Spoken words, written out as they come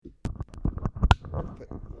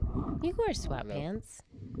You can wear sweatpants.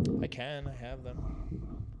 I can. I have them.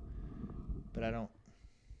 But I don't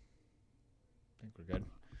think we're good.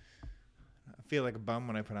 I feel like a bum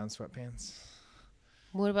when I put on sweatpants.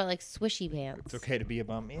 What about like swishy pants? It's okay to be a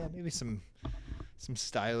bum. Yeah, maybe some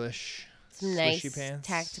stylish Some swishy nice, pants.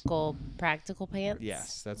 tactical, practical pants?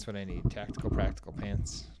 Yes, that's what I need. Tactical, practical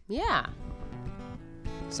pants. Yeah.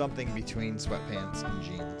 Something between sweatpants and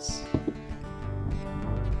jeans.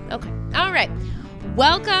 Okay. All right.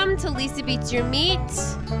 Welcome to Lisa Beats Your Meat,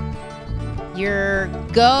 your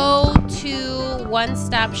go-to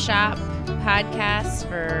one-stop shop podcast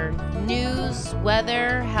for news,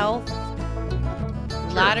 weather, health,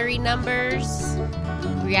 lottery numbers,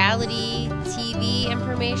 reality TV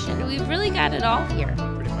information. We've really got it all here.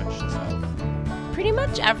 Pretty much just health. Pretty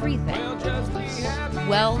much everything.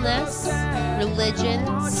 Wellness,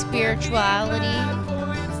 religion, spirituality,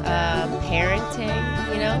 parenting,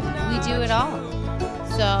 we do it all.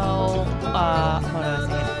 So, hold on a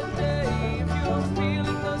second.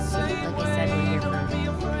 Like I said, we're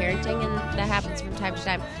here for parenting, and that happens from time to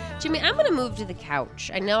time. Jimmy, I'm going to move to the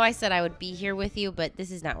couch. I know I said I would be here with you, but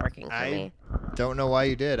this is not working for me. Don't know why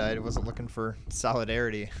you did. I wasn't looking for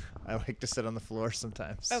solidarity. I like to sit on the floor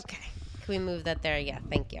sometimes. Okay. Can we move that there? Yeah,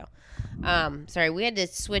 thank you. Sorry, we had to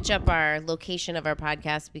switch up our location of our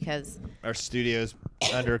podcast because our studio's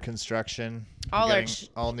under construction. All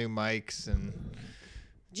new mics and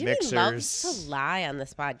Jimmy mixers. loves to lie on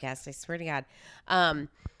this podcast. I swear to God.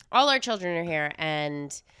 All our children are here,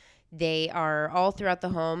 and they are all throughout the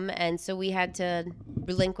home, and so we had to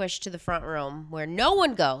relinquish to the front room where no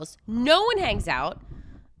one goes, no one hangs out.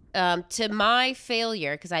 To my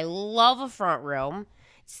failure, because I love a front room.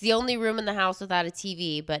 It's the only room in the house without a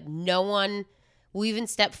TV, but no one will even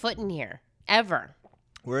step foot in here, ever.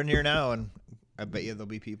 We're in here now, and I bet you there'll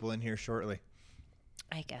be people in here shortly.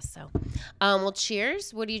 I guess so. Well,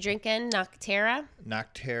 cheers. What are you drinking? Noctera,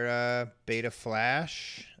 Beta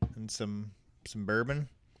Flash, and some bourbon.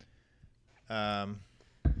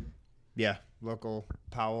 Yeah, local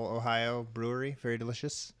Powell, Ohio brewery. Very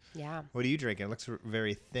delicious. Yeah. What are you drinking? It looks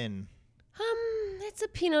very thin. It's a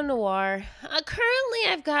Pinot Noir. Currently,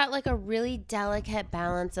 I've got like a really delicate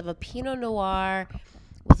balance of a Pinot Noir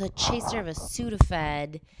with a chaser of a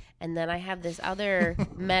Sudafed. And then I have this other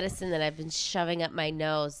medicine that I've been shoving up my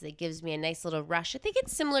nose that gives me a nice little rush. I think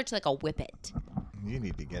it's similar to like a Whippet. You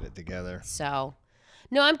need to get it together. So,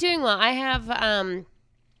 no, I'm doing well.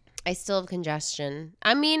 I still have congestion.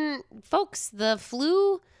 I mean, folks, the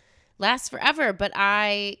flu lasts forever, but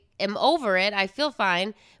I am over it. I feel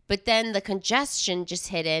fine. But then the congestion just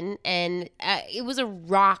hit in, and it was a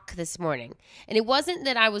rock this morning. And it wasn't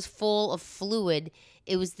that I was full of fluid.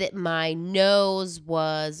 It was that my nose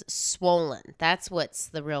was swollen. That's what's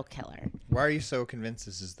the real killer. Why are you so convinced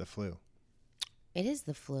this is the flu? It is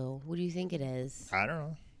the flu. What do you think it is? I don't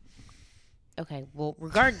know. Okay, well,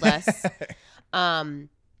 regardless,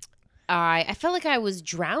 I felt like I was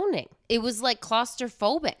drowning. It was like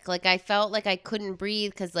claustrophobic. Like I felt like I couldn't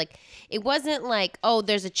breathe because like it wasn't like, oh,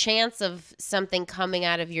 there's a chance of something coming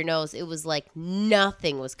out of your nose. It was like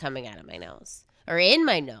nothing was coming out of my nose or in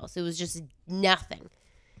my nose. It was just nothing.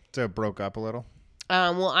 So it broke up a little?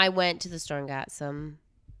 Well, I went to the store and got some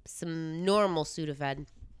normal Sudafed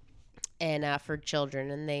and for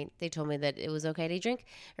children, and they told me that it was okay to drink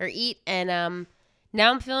or eat, and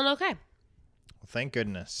now I'm feeling okay. Well, thank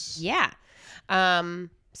goodness. Yeah.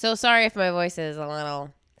 So sorry if my voice is a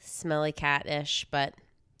little smelly cat-ish, but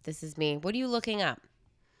this is me. What are you looking up?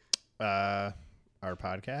 Our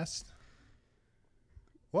podcast?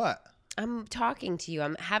 What? I'm talking to you.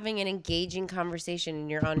 I'm having an engaging conversation,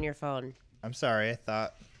 and you're on your phone. I'm sorry. I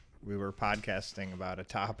thought we were podcasting about a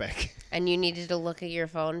topic. And you needed to look at your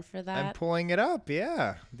phone for that? I'm pulling it up,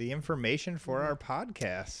 yeah. The information for our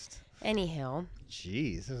podcast. Anyhow.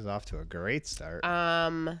 Jeez, this is off to a great start.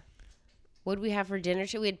 What did we have for dinner?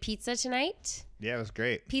 We had pizza tonight. Yeah, it was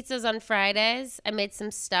great. Pizza's on Fridays. I made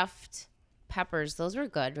some stuffed peppers. Those were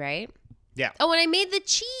good, right? Yeah. Oh, and I made the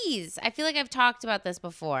cheese. I feel like I've talked about this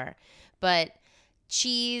before, but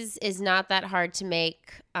cheese is not that hard to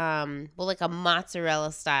make. Well, like a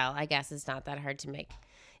mozzarella style, I guess, is not that hard to make.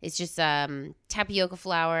 It's just tapioca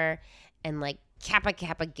flour and like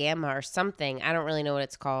Kappa Gamma or something. I don't really know what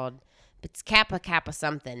it's called, but it's Kappa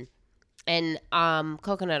something. And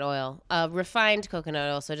coconut oil, refined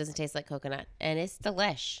coconut oil, so it doesn't taste like coconut. And it's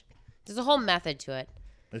delish. There's a whole method to it.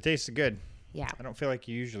 It tasted good. Yeah. I don't feel like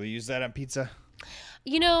you usually use that on pizza.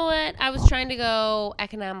 You know what? I was trying to go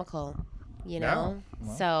economical, Well,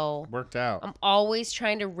 so worked out. I'm always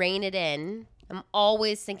trying to rein it in. I'm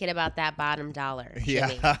always thinking about that bottom dollar.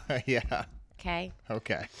 Jimmy. Yeah. Yeah. Okay.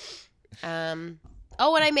 Okay.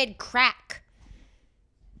 Oh, and I made crack.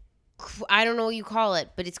 I don't know what you call it,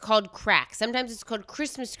 but it's called crack. Sometimes it's called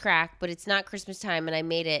Christmas crack, but it's not Christmas time, and I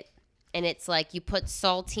made it. And it's like you put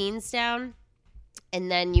saltines down, and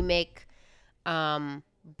then you make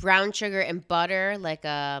brown sugar and butter, like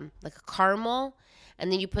a caramel,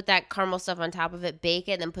 and then you put that caramel stuff on top of it, bake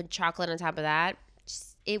it, and then put chocolate on top of that.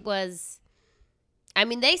 It was, I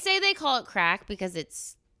mean, they say they call it crack because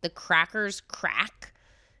it's the crackers crack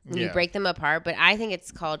when you break them apart, but I think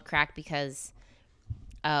it's called crack because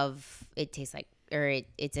of it tastes like, or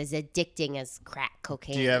it's as addicting as crack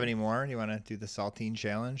cocaine. Do you have any more? Do you want to do the saltine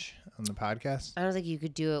challenge on the podcast? I don't think you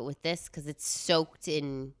could do it with this because it's soaked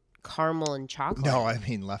in caramel and chocolate. No, I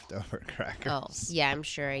mean leftover crackers. Oh, yeah, I'm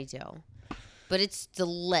sure I do. But it's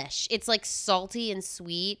delish. It's like salty and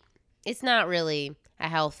sweet. It's not really a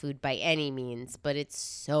health food by any means, but it's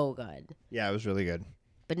so good. Yeah, it was really good.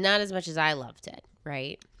 But not as much as I loved it,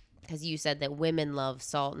 right? Because you said that women love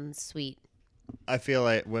salt and sweet. I feel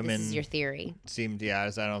like women. This is your theory. Seemed, I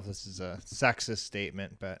don't know if this is a sexist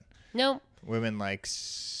statement, but Nope. women like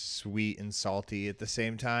sweet and salty at the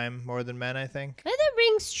same time more than men, I think. That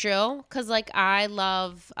rings true. Because, like, I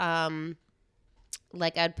love,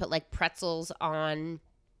 like, I'd put, like, pretzels on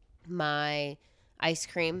my ice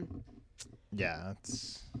cream. Yeah,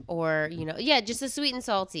 it's. Or, you know, yeah, just the sweet and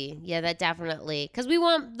salty. Yeah, that definitely. Because we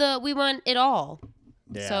want it all.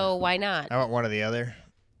 Yeah. So why not? I want one or the other.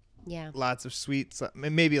 Yeah. Lots of sweets,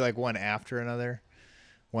 maybe like one after another,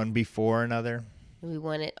 one before another. We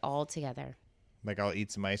want it all together. Like I'll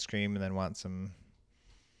eat some ice cream and then want some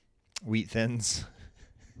wheat thins.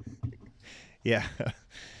 Yeah.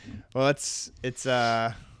 Well, it's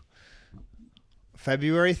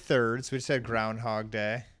February 3rd, so we just had Groundhog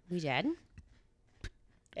Day. We did.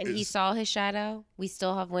 And he saw his shadow. We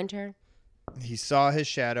still have winter. He saw his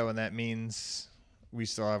shadow, and that means we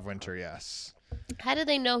still have winter, yes. How did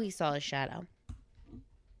they know he saw his shadow?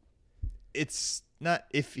 It's not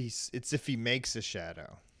it's if he makes a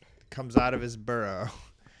shadow. Comes out of his burrow,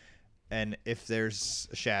 and if there's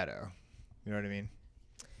a shadow. You know what I mean?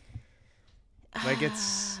 Like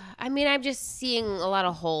it's... I mean, I'm just seeing a lot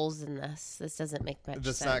of holes in this. This doesn't make much sense.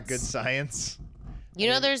 That's not good science. You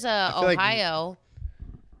know, there's a feel like- Ohio.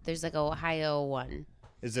 There's like a Ohio one.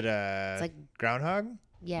 Is it a It's like- groundhog?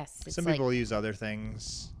 Yes. It's Some like, people use other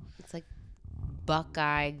things. It's like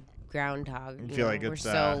Buckeye groundhog. I feel like we're it's,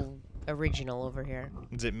 so original over here.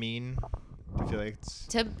 Is it mean? I feel like it's...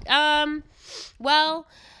 Well,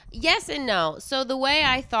 yes and no. So the way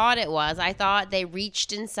I thought it was, I thought they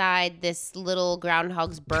reached inside this little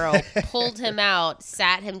groundhog's burrow, pulled him out,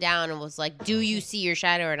 sat him down, and was like, "Do you see your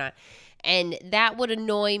shadow or not?" And that would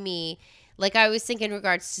annoy me. Like I was thinking in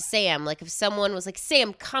regards to Sam, like if someone was like,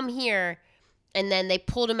 "Sam, come here," and then they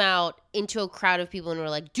pulled him out into a crowd of people and were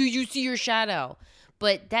like, "Do you see your shadow?"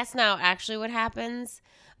 But that's not actually what happens.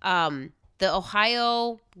 The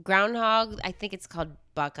Ohio groundhog, I think it's called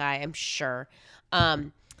Buckeye, I'm sure.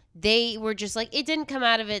 They were just like, it didn't come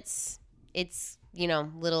out of its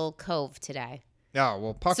little cove today. Oh,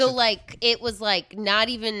 well, Puck's... So like it was like not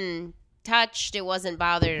even touched, it wasn't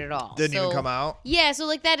bothered at all. Didn't even come out? Yeah, so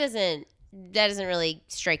like that doesn't really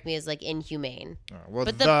strike me as like inhumane. Oh, well,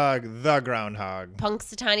 but the groundhog.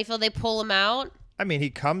 Punxsutawney Phil, they pull him out. I mean, he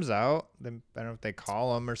comes out. Then I don't know if they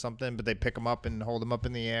call him or something, but they pick him up and hold him up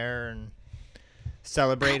in the air and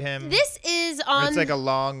celebrate him. This is on... It's like a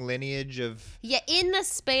long lineage of... Yeah, in the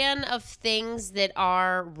span of things that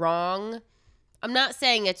are wrong, I'm not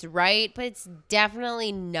saying it's right, but it's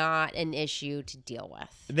definitely not an issue to deal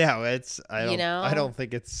with. No, it's... I don't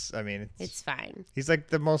think it's... I mean, it's fine. He's like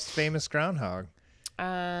the most famous groundhog.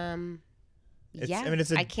 Yeah, I mean,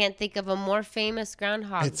 I can't think of a more famous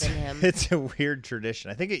groundhog than him. It's a weird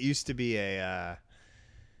tradition. I think it used to be a...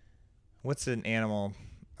 what's an animal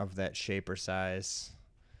of that shape or size?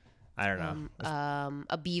 I don't know.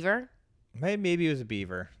 A beaver? Maybe it was a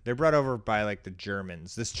beaver. They're brought over by like the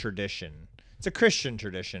Germans, this tradition. It's a Christian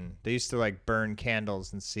tradition. They used to like burn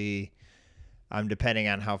candles and see, depending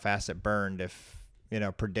on how fast it burned, if,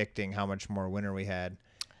 predicting how much more winter we had.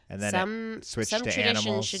 And then it switched to animals. Some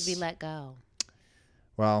traditions should be let go.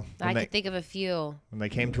 Well, I could think of a few. When they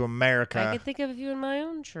came to America. I could think of a few in my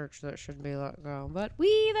own church that should be let go. But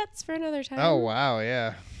that's for another time. Oh, wow,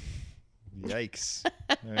 yeah. Yikes.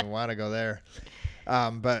 I didn't want to go there.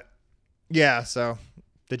 But, yeah, so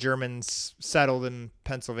the Germans settled in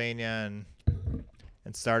Pennsylvania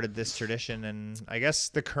and started this tradition. And I guess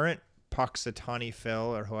the current Punxsutawney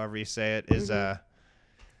Phil, or however you say it, is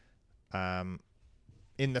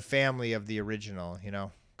in the family of the original,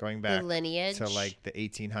 going back the lineage to like the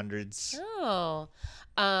 1800s. Oh,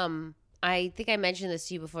 I think I mentioned this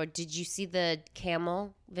to you before. Did you see the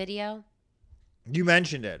camel video? You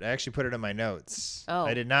mentioned it. I actually put it in my notes. Oh.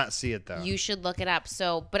 I did not see it, though. You should look it up.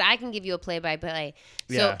 So, but I can give you a play-by-play.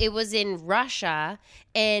 So Yeah. it was in Russia,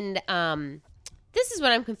 and this is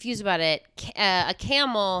what I'm confused about it. A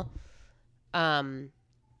camel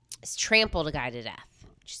trampled a guy to death.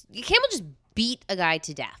 A camel just beat a guy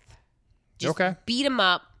to death. Just Okay. beat him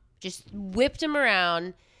up. Just whipped him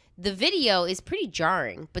around. The video is pretty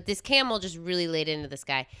jarring, but this camel just really laid into this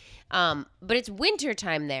guy. But it's winter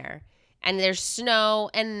time there, and there's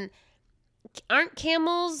snow, and aren't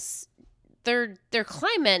camels, their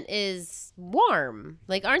climate is warm.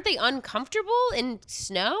 Like, aren't they uncomfortable in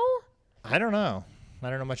snow? I don't know.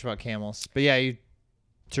 I don't know much about camels. But yeah, you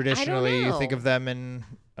traditionally you think know. of them in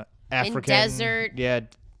African. desert. Yeah,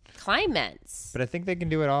 Climates. but I think they can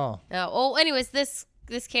do it all. Anyways, this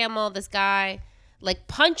camel, this guy, like,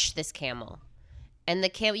 punched this camel. And the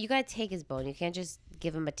camel, you got to take his bone. You can't just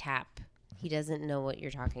give him a tap. He doesn't know what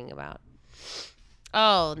you're talking about.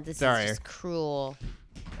 Oh, this Sorry. is just cruel.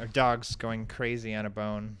 Our dog's going crazy on a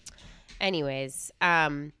bone. Anyways,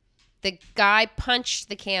 the guy punched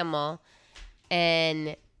the camel,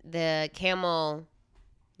 and the camel,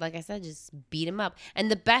 like I said, just beat him up. And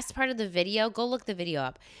the best part of the video, go look the video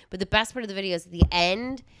up, but the best part of the video is at the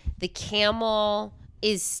end, the camel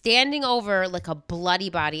is standing over like a bloody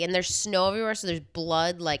body, and there's snow everywhere, so there's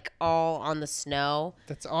blood like all on the snow.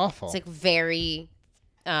 That's awful. It's like very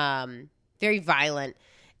very violent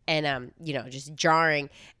and just jarring.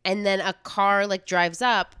 And then a car like drives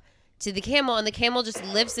up to the camel, and the camel just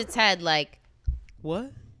lifts its head like,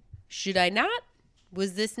 what? Should I not?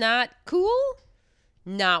 Was this not cool?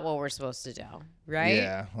 Not what we're supposed to do, right?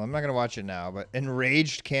 Yeah, well, I'm not going to watch it now, but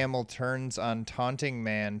enraged camel turns on taunting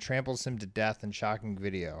man, tramples him to death in shocking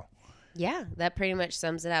video. Yeah, that pretty much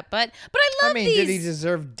sums it up. But I love I mean, these. did he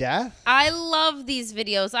deserve death? I love these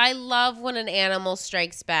videos. I love when an animal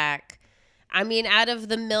strikes back. I mean, out of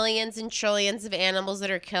the millions and trillions of animals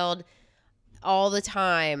that are killed all the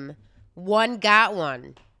time, one got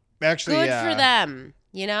one. Actually, Good yeah, for them,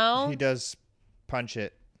 you know? he does punch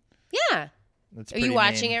it. Yeah. That's Are you pretty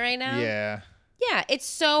watching mean. it right now? Yeah. Yeah, it's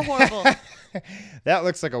so horrible. That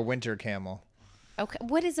looks like a winter camel. Okay,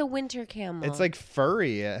 what is a winter camel? It's like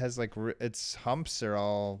furry. It has like its humps are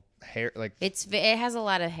all hair. Like, it has a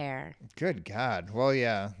lot of hair. good God. Well,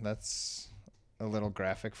 yeah, that's a little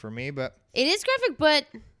graphic for me, but It is graphic, but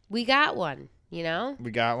we got one, you know?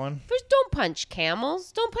 we got one. First, don't punch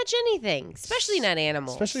camels. Don't punch anything, especially not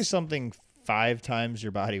animals. Especially something 5 times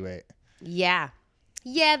your body weight. Yeah.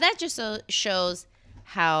 Yeah, that just shows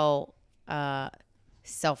how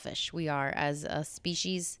selfish we are as a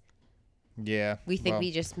species. Yeah. We think well, we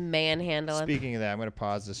just manhandle them. Speaking of that, I'm going to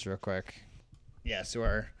pause this real quick. Yeah, so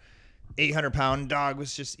our 800-pound dog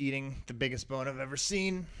was just eating the biggest bone I've ever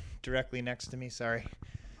seen directly next to me. Sorry.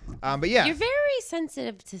 But yeah, You're very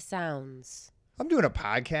sensitive to sounds. I'm doing a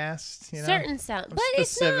podcast, you know. Certain sounds. I'm But it's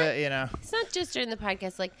specific, you know. not just during the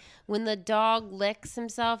podcast. Like, when the dog licks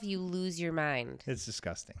himself, you lose your mind. It's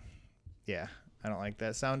disgusting. Yeah, I don't like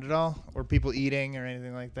that sound at all. Or people eating or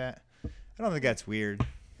anything like that. I don't think that's weird.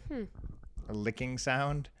 A licking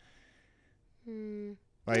sound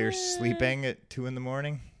while you're sleeping at 2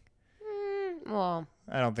 a.m. Well,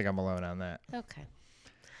 I don't think I'm alone on that. okay.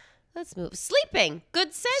 Let's move. Sleeping.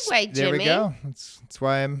 Good segue, Jimmy. There we go. That's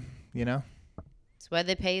why I'm, you know. That's why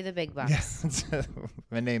they pay you the big bucks. Yeah,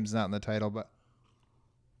 my name's not in the title, but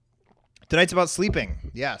tonight's about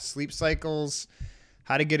sleeping. Yeah, sleep cycles,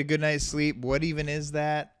 how to get a good night's sleep. What even is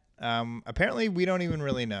that? Apparently, we don't even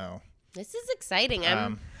really know. This is exciting.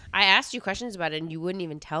 I asked you questions about it, and you wouldn't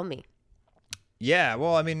even tell me. Yeah,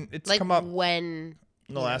 well, I mean, it's Like, come up when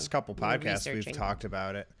in the last couple you were podcasts. We've researching. talked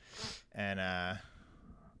about it, and I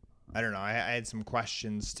don't know. I had some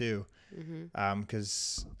questions too,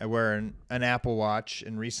 because I wear an Apple Watch,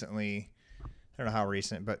 and recently, I don't know how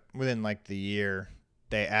recent, but within like the year,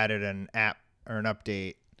 they added an app or an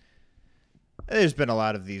update. There's been a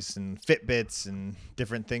lot of these in Fitbits and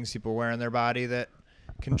different things people wear on their body that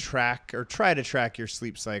can track or try to track your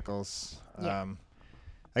sleep cycles. Yeah.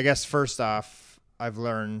 I guess first off, I've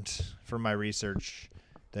learned from my research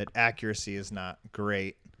that accuracy is not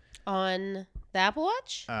great. on the Apple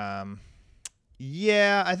Watch?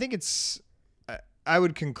 Yeah, I think I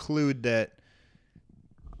would conclude that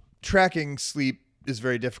tracking sleep is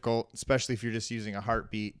very difficult, especially if you're just using a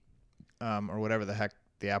heartbeat or whatever the heck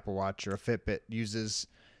the Apple Watch or a Fitbit uses.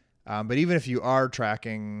 But even if you are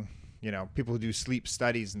tracking, you know, people who do sleep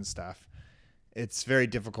studies and stuff, it's very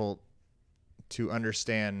difficult to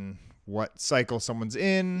understand what cycle someone's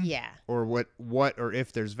in. Yeah. Or what or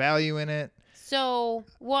if there's value in it. So,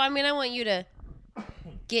 well, I mean, I want you to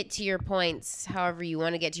get to your points however you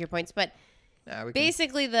want to get to your points, but Yeah,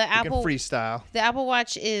 basically we can freestyle. the Apple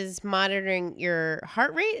Watch is monitoring your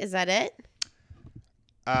heart rate. Is that it?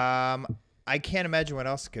 I can't imagine what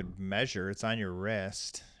else it could measure. It's on your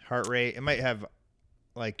wrist. Heart rate. It might have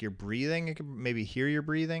like your breathing. It could maybe hear your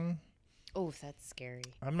breathing. Oh, that's scary.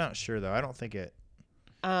 I'm not sure though. I don't think it.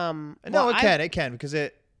 No, It can. It can because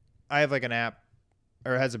I have like an app,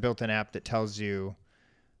 or it has a built-in app that tells you,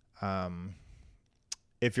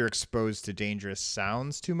 if you're exposed to dangerous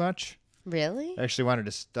sounds too much. Really? I actually wanted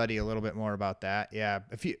to study a little bit more about that. Yeah,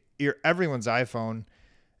 if you're everyone's iPhone,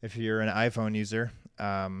 if you're an iPhone user,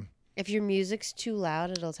 if your music's too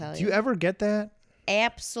loud, it'll tell you. Do you ever get that?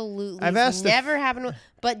 Absolutely. I've asked. Never happened.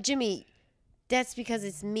 But Jimmy, that's because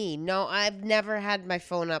it's me. No, I've never had my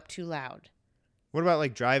phone up too loud. What about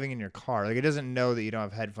like driving in your car? Like it doesn't know that you don't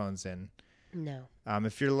have headphones in. No.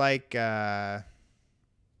 If you're like, well,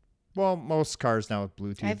 most cars now with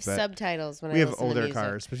Bluetooth. I have subtitles when we I have listen to older music.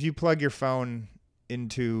 cars. But if you plug your phone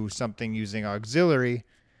into something using auxiliary,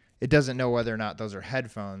 it doesn't know whether or not those are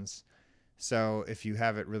headphones. So if you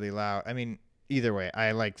have it really loud, I mean, either way,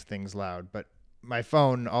 I like things loud, but my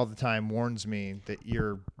phone all the time warns me that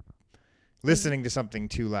you're listening to something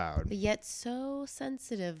too loud. But yet so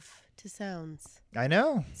sensitive to sounds. I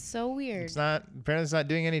know. It's so weird. Apparently it's not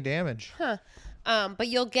doing any damage. Huh. But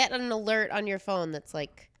you'll get an alert on your phone that's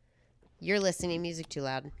like, you're listening to music too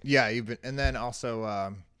loud. Yeah, and then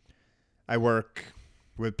also I work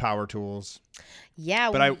with power tools.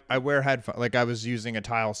 Yeah. But I wear headphones. Like I was using a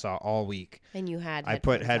tile saw all week. And you had I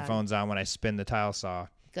put headphones on when I spin the tile saw.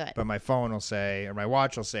 Good. But my phone will say, or my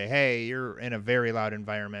watch will say, hey, you're in a very loud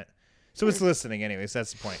environment. So it's listening anyways.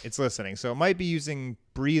 That's the point. It's listening. So it might be using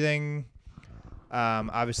breathing.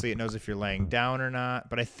 Obviously, it knows if you're laying down or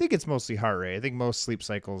not. But I think it's mostly heart rate. I think most sleep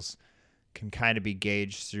cycles can kind of be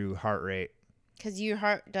gauged through heart rate. Because your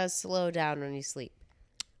heart does slow down when you sleep.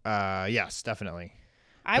 Yes, definitely.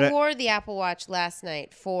 I wore the Apple Watch last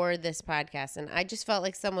night for this podcast, and I just felt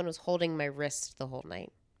like someone was holding my wrist the whole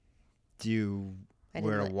night. Do you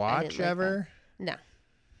wear a watch ever? No.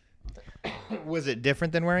 Was it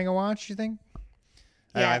different than wearing a watch, you think?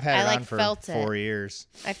 Yeah, I've had it on for felt 4 years.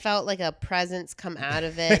 I felt like a presence come out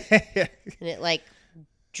of it, and it like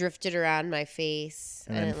drifted around my face.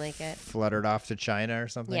 I didn't like it. Fluttered off to China or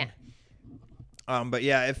something. Yeah. But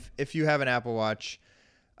yeah, if you have an Apple Watch,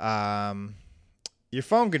 your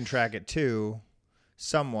phone can track it too,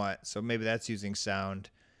 somewhat. So maybe that's using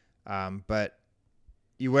sound. But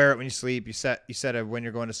you wear it when you sleep. You set when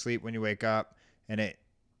you're going to sleep, when you wake up, and it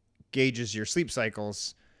gauges your sleep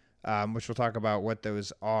cycles, which we'll talk about what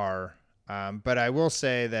those are. But I will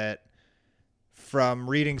say that from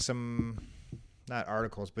reading some, not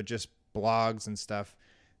articles, but just blogs and stuff,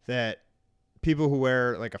 that people who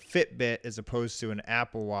wear like a Fitbit as opposed to an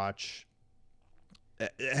Apple Watch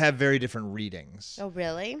have very different readings. Oh,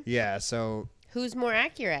 really? Yeah. So who's more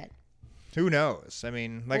accurate? Who knows? I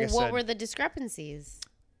mean, like I said. What were the discrepancies?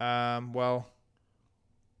 Well,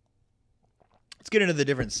 let's get into the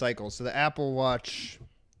different cycles. So the Apple Watch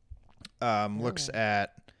looks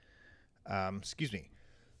at, excuse me,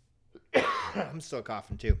 I'm still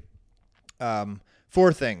coughing too.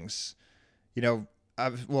 4 things, 5.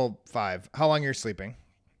 How long you're sleeping,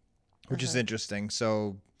 which is interesting.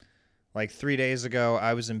 So like 3 days ago,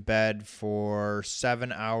 I was in bed for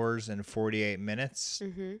 7 hours and 48 minutes,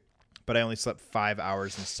 but I only slept 5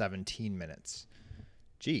 hours and 17 minutes.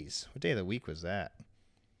 Jeez, what day of the week was that?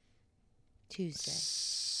 Tuesday.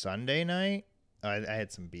 Sunday night? I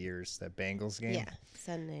had some beers, that Bengals game. Yeah,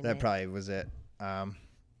 Sunday night. That probably was it.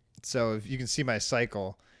 So if you can see my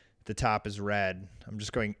cycle, the top is red. I'm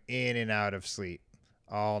just going in and out of sleep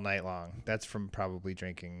all night long. That's from probably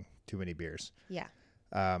drinking too many beers. Yeah.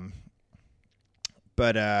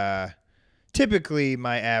 But typically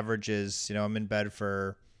my average is, I'm in bed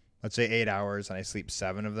for, let's say 8 hours and I sleep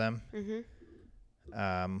 7 of them.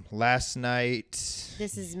 Last night.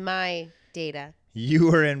 This is my data.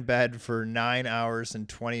 You were in bed for 9 hours and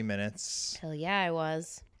 20 minutes. Hell yeah, I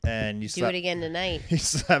was. And you Do it again tonight. You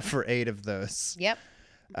slept for 8 of those. Yep.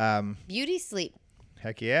 Beauty sleep.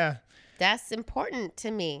 Heck yeah. That's important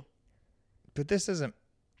to me. But this isn't.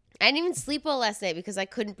 I didn't even sleep well last night because I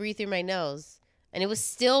couldn't breathe through my nose. And it was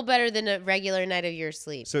still better than a regular night of your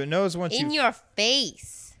sleep. So it knows once in your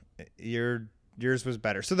face. Yours was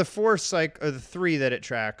better. So the 3 that it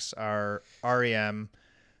tracks are REM,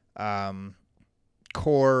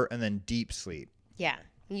 core, and then deep sleep. Yeah.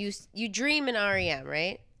 You dream in REM,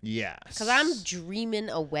 right? Yes. Because I'm dreaming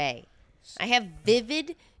away. I have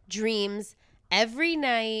vivid dreams every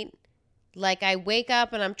night Like I wake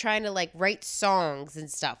up and I'm trying to like write songs and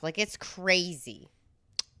stuff. Like it's crazy.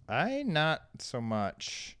 I not so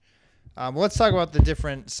much. Let's talk about the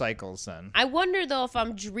different cycles then. I wonder though if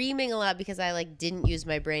I'm dreaming a lot because I like didn't use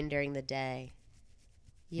my brain during the day.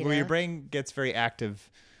 You know? Your brain gets very active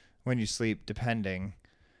when you sleep, depending.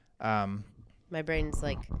 My brain's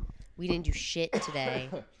like, we didn't do shit today.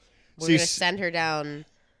 We're So going to send her down,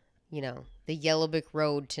 the Yellow Brick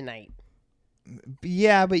Road tonight.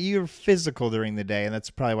 Yeah, but you're physical during the day, and that's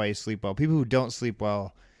probably why you sleep well. People who don't sleep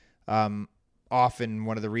well, often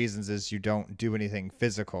one of the reasons is you don't do anything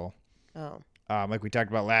physical. Oh. Like we talked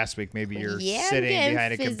about last week, maybe you're Yeah, sitting I'm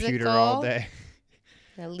behind a getting computer all physical.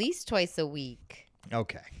 day. At least twice a week.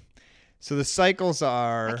 Okay. So the cycles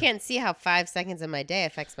are... I can't see how 5 seconds of my day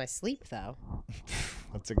affects my sleep, though.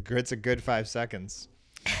 It's a good 5 seconds.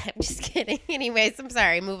 I'm just kidding. Anyways, I'm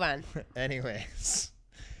sorry. Move on. Anyways.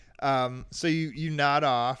 So you nod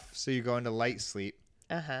off, so you go into light sleep.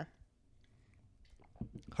 Uh-huh.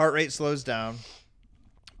 Heart rate slows down.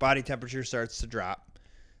 Body temperature starts to drop.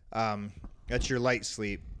 That's your light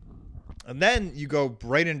sleep. And then you go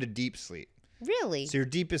right into deep sleep. Really? So your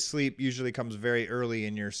deepest sleep usually comes very early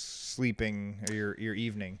in your sleeping or your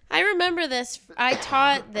evening. I remember this. I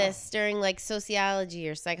taught this during like sociology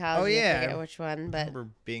or psychology. Oh, yeah. I forget which one, I but remember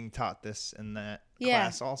being taught this in that Yeah.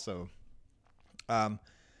 class also.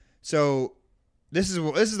 So this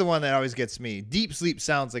is the one that always gets me. Deep sleep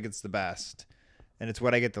sounds like it's the best, and it's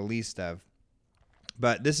what I get the least of.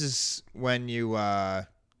 But this is when you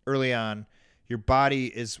early on, your body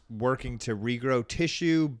is working to regrow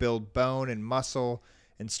tissue, build bone and muscle,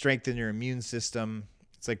 and strengthen your immune system.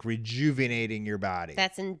 It's like rejuvenating your body.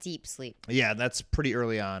 that's in deep sleep. Yeah, that's pretty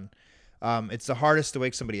early on. It's the hardest to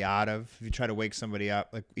wake somebody out of. If you try to wake somebody up,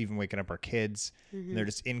 like even waking up our kids, and they're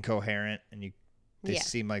just incoherent, and they Yeah.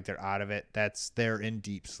 seem like they're out of it. They're in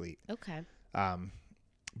deep sleep. Okay. But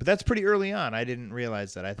that's pretty early on. I didn't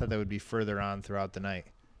realize that. I thought that would be further on throughout the night.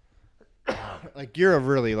 Like you're a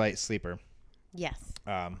really light sleeper, Yes.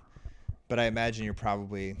 but I imagine you're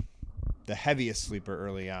probably the heaviest sleeper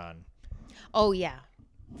early on. Oh, yeah.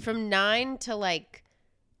 From 9 to like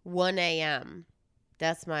 1 a.m.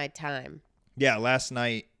 That's my time. Yeah, last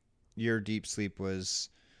night your deep sleep was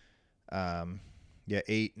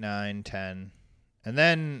 8, 9, 10. And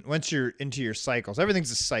then once you're into your cycles,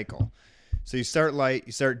 everything's a cycle. So you start light,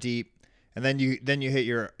 you start deep, and then you hit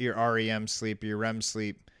your REM sleep, your REM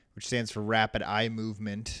sleep, which stands for rapid eye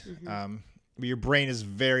movement. Your brain is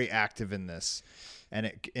very active in this, and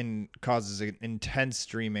it causes an intense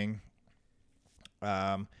dreaming.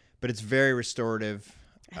 But it's very restorative.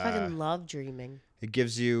 I fucking love dreaming.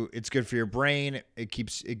 It's good for your brain. It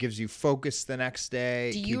gives you focus the next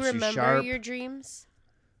day. Do It you keeps remember sharp. your dreams?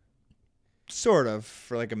 Sort of,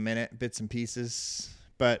 for like a minute, bits and pieces.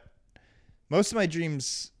 But most of my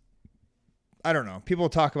dreams, I don't know. People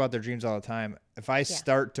talk about their dreams all the time. If I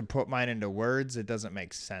start to put mine into words, it doesn't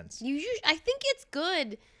make sense. I think it's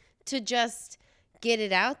good to just get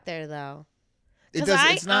it out there, though. It Because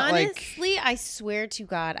does. It's not honestly, I swear to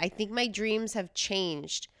God, I think my dreams have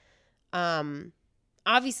changed.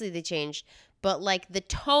 Obviously they changed, but like the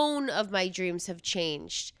tone of my dreams have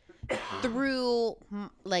changed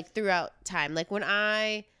throughout time. Like when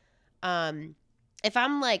if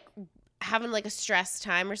I'm like having like a stressed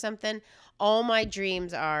time or something, all my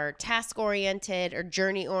dreams are task oriented or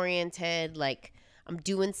journey oriented. Like I'm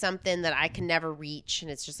doing something that I can never reach,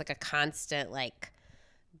 and it's just like a constant like.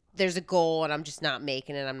 There's a goal and I'm just not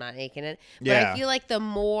making it. I'm not making it. But Yeah. I feel like the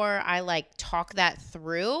more I like talk that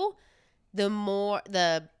through, the more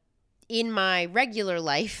in my regular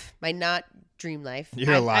life, my not dream life.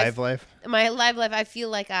 Your live life. My live life, I feel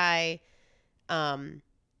like I don't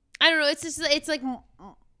know. It's like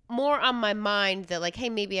more on my mind that like, hey,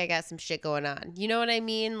 maybe I got some shit going on. You know what I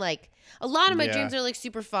mean? Like a lot of my dreams are like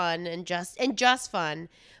super fun and just fun.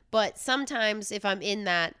 But sometimes if I'm in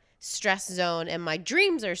that stress zone and my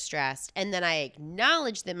dreams are stressed and then I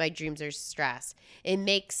acknowledge that my dreams are stressed, it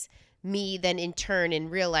makes me then in turn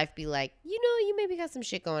in real life be like, you maybe got some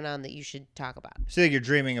shit going on that you should talk about. So you're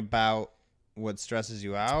dreaming about what stresses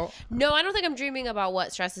you out? No, I don't think I'm dreaming about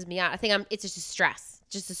what stresses me out. I think it's just a stress.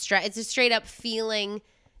 It's a straight up feeling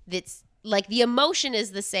that's like the emotion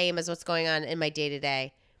is the same as what's going on in my day to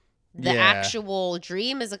day. The actual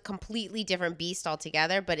dream is a completely different beast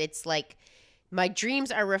altogether, but it's like my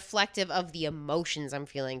dreams are reflective of the emotions I'm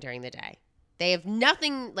feeling during the day. They have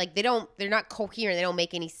nothing, like they're not coherent. They don't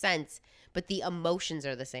make any sense, but the emotions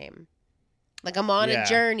are the same. Like I'm on a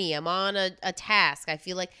journey. I'm on a task. I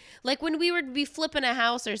feel like when we would be flipping a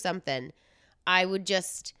house or something, it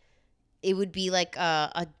would be like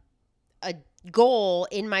a goal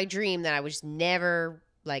in my dream that I was never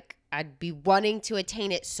like, I'd be wanting to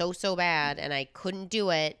attain it so bad, and I couldn't do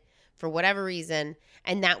it for whatever reason.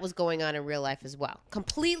 And that was going on in real life as well.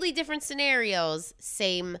 Completely different scenarios,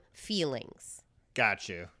 same feelings. Got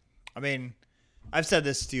you. I mean, I've said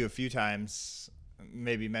this to you a few times,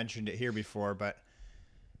 maybe mentioned it here before, but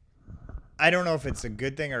I don't know if it's a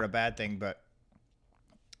good thing or a bad thing, but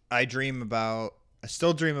I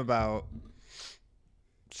still dream about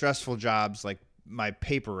stressful jobs like my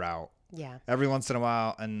paper route. Yeah. Every once in a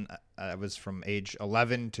while, and I was from age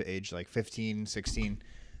 11 to age like 15, 16.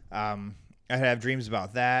 I have dreams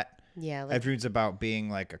about that. Yeah. I have dreams about being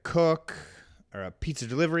like a cook or a pizza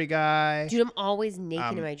delivery guy. Dude, I'm always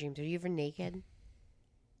naked in my dreams. Are you ever naked?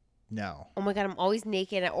 No. Oh my God, I'm always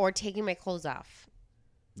naked or taking my clothes off.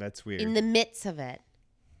 That's weird. In the midst of it.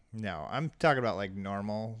 No, I'm talking about like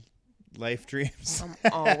normal life dreams.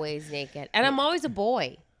 I'm always naked. And I'm always a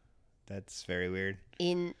boy. That's very weird.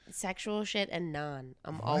 In sexual shit and non.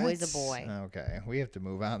 I'm always a boy. Okay, we have to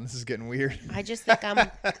move on. This is getting weird. I just think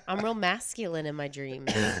I'm real masculine in my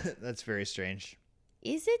dreams. That's very strange.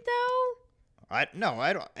 Is it though? I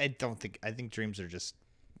think dreams are just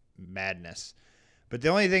madness. But the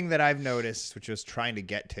only thing that I've noticed, which I was trying to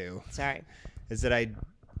get to, is that I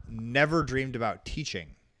never dreamed about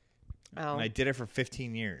teaching. Oh. And I did it for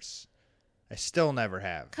 15 years. I still never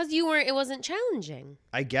have. Because it wasn't challenging.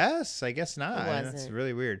 I guess not. It wasn't. That's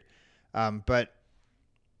really weird. But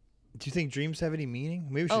do you think dreams have any meaning?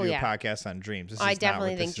 Maybe we should do a podcast on dreams. I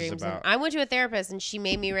definitely think dreams. I went to a therapist and she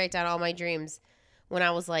made me write down all my dreams when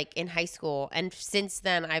I was like in high school. And since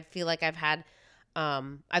then, I feel like I've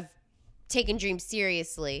taken dreams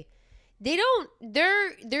seriously.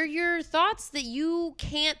 They're your thoughts that you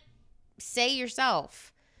can't say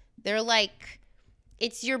yourself. They're like,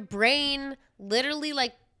 it's your brain literally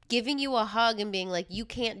like giving you a hug and being like, you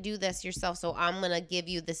can't do this yourself, so I'm going to give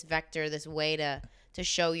you this vector, this way to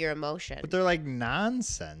show your emotion. But they're like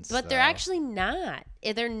nonsense. But they're actually not.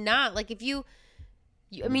 They're not. Like if you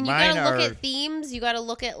got to look at themes, you got to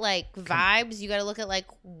look at like vibes, you got to look at like,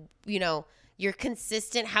 your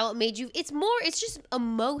consistent, how it made you. It's just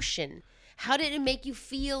emotion. How did it make you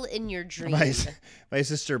feel in your dream? My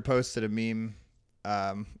sister posted a meme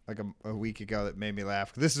like a week ago that made me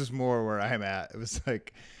laugh. This is more where I'm at.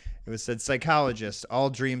 It said psychologist,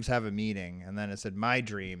 all dreams have a meaning, and then it said my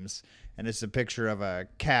dreams, and it's a picture of a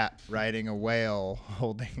cat riding a whale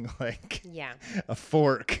holding like a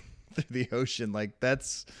fork through the ocean. Like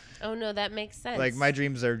that's oh no, that makes sense. Like my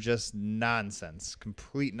dreams are just nonsense,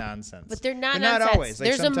 complete nonsense. But they're not nonsense. Not always. Like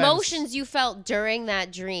there's emotions you felt during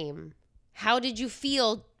that dream. How did you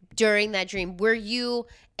feel during that dream? Were you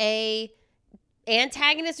a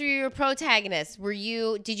antagonist or you were a protagonist?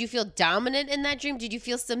 Did you feel dominant in that dream? Did you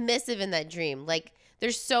feel submissive in that dream? Like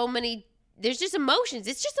there's just emotions.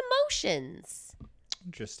 It's just emotions.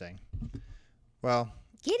 Interesting. Well,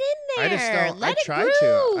 get in there. I just don't. Let I it try groove.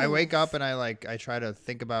 to. I wake up and I try to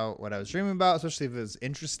think about what I was dreaming about, especially if it was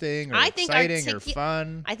interesting or exciting or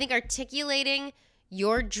fun. I think articulating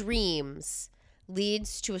your dreams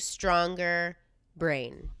leads to a stronger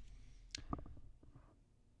brain.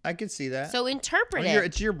 I could see that. So interpret it.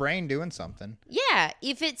 It's your brain doing something. Yeah.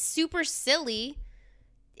 If it's super silly,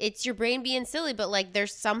 it's your brain being silly, but like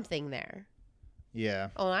there's something there. Yeah.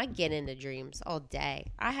 Oh, I get into dreams all day.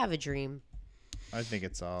 I have a dream. I think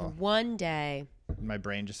it's all one day. My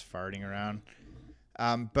brain just farting around.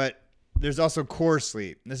 But there's also core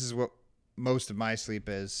sleep. This is what most of my sleep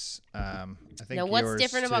is. I think now, what's yours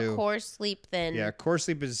different too. about core sleep than? Yeah, core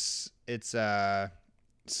sleep it's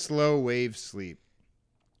slow wave sleep.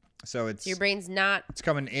 So your brain's not. It's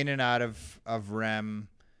coming in and out of REM,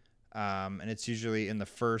 and it's usually in the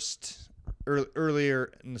first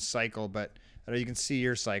earlier in the cycle. But I know you can see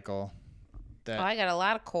your cycle. I got a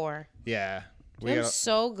lot of core. Yeah, I'm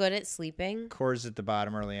so good at sleeping. Core's at the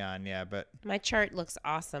bottom early on. Yeah, but my chart looks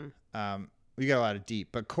awesome. We got a lot of deep,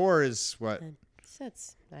 but core is what.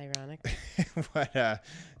 That's ironic.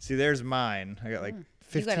 See, there's mine. I got like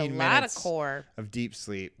 15 minutes. You got a lot of core of deep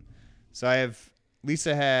sleep. So I have.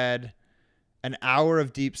 Lisa had an hour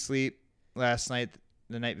of deep sleep last night.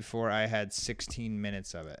 The night before, I had 16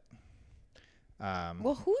 minutes of it.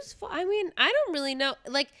 Well, I mean, I don't really know.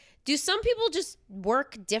 Like, do some people just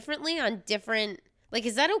work differently on different... Like,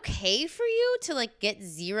 is that okay for you to, like, get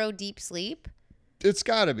zero deep sleep? It's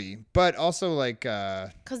gotta be. But also, like...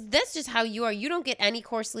 Because that's just how you are. You don't get any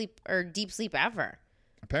core sleep or deep sleep ever.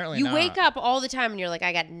 Apparently not. You wake up all the time and you're like,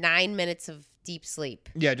 I got 9 minutes of deep sleep.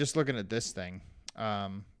 Yeah, just looking at this thing.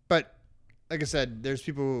 But like I said, there's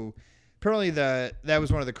people who apparently that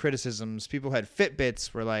was one of the criticisms. People had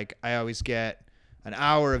Fitbits where like I always get an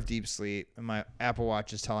hour of deep sleep, and my Apple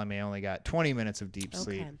Watch is telling me I only got 20 minutes of deep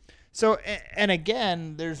sleep. Okay. So, and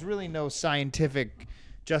again, there's really no scientific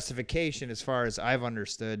justification, as far as I've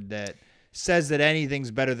understood, that says that anything's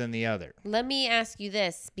better than the other. Let me ask you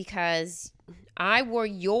this, because I wore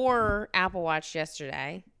your Apple Watch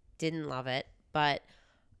yesterday. Didn't love it, but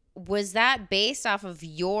was that based off of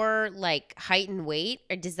your like height and weight,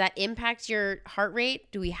 or does that impact your heart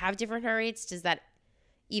rate? Do we have different heart rates? Does that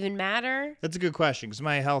even matter? That's a good question, because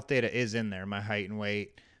my health data is in there. My height and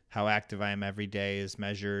weight, how active I am every day is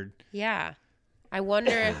measured. Yeah. I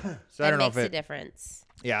wonder if So I that don't know makes if a it, difference.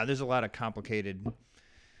 yeah, there's a lot of complicated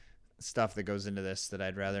stuff that goes into this that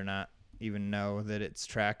I'd rather not even know that it's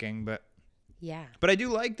tracking, but Yeah. I do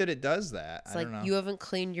like that it does that. It's I like don't know. you haven't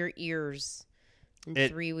cleaned your ears in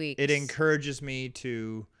 3 weeks. It encourages me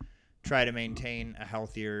to try to maintain a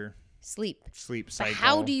healthier sleep. sleep But cycle.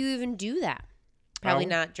 how do you even do that? Probably How?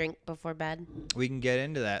 not drink before bed. We can get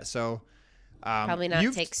into that. So, Probably not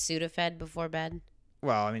you've- take Sudafed before bed.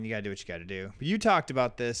 Well, I mean, you got to do what you got to do. But you talked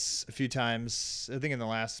about this a few times, I think in the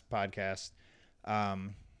last podcast,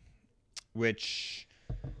 which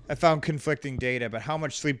I found conflicting data, but how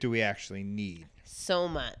much sleep do we actually need? So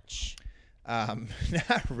much.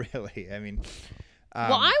 Not really. I mean,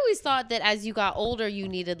 Well, I always thought that as you got older, you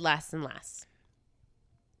needed less and less.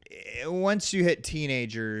 once you hit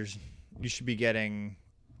teenagers, you should be getting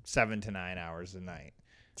 7 to 9 hours a night.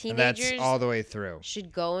 And Teenagers that's all the way through.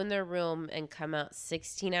 should go in their room and come out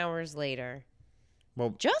 16 hours later.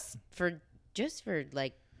 Well, Just for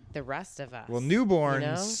like the rest of us.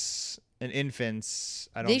 newborns and infants,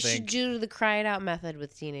 I don't They think. should do the cry it out method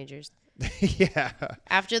with teenagers. Yeah.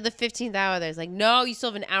 After the 15th hour, there's like, no, you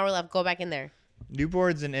still have an hour left. Go back in there.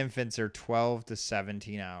 Newborns and infants are 12 to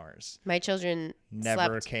 17 hours. My children Never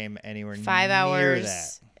slept came anywhere 5 near hours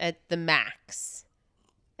that. at the max.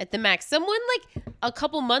 At the max. Someone like a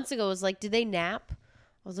couple months ago was like, "Did they nap?" I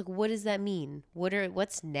was like, "What does that mean?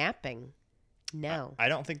 What's napping?" No. I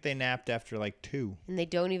don't think they napped after like 2. And they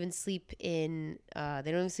don't even sleep in they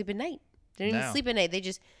don't even sleep at night. They don't even No. sleep at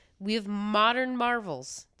night. We have modern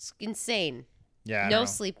marvels. It's insane. Yeah. I No don't know.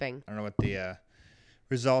 sleeping. I don't know what the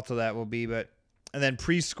result of that will be, but and then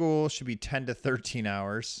preschool should be 10 to 13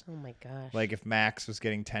 hours. Oh my gosh. Like if Max was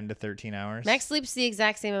getting 10 to 13 hours. Max sleeps the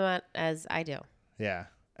exact same amount as I do. Yeah.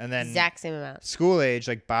 And then Exact same amount. school age,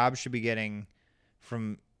 like Bob should be getting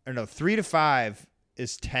 3 to 5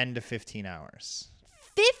 is 10 to 15 hours.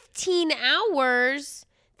 15 hours?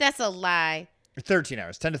 That's a lie. Or 13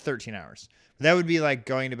 hours, 10 to 13 hours. That would be like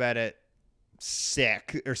going to bed at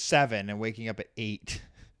 6 or 7 and waking up at 8.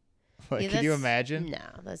 Like, Yeah, can you that's- imagine?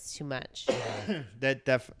 No, that's too much. I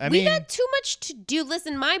We mean, got too much to do.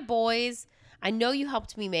 Listen, my boys, I know you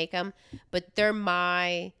helped me make them, but they're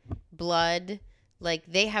my blood. Like,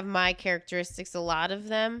 they have my characteristics, a lot of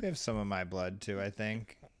them, they have some of my blood too, I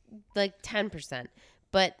think. like 10%.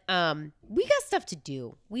 But we got stuff to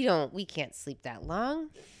do. We can't sleep that long.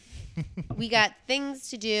 We got things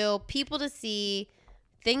to do, people to see,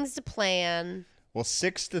 things to plan. Well,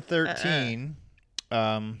 6 to 13,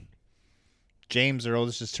 James, our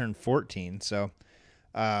oldest, just turned 14. So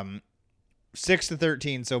 6 to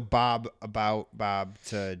 13, so Bob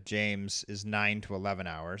to James is 9 to 11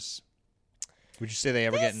 hours. Would you say they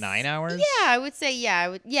ever get 9 hours? Yeah, I would say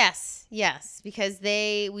yes, because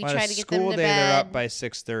we On try a to get them school to day, bed. they're up by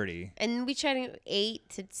 6:30. And we try to 8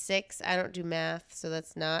 to 6. I don't do math, so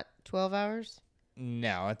that's not 12 hours.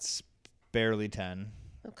 No, it's barely 10.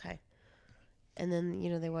 Okay. And then,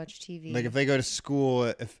 they watch TV. Like if they go to school,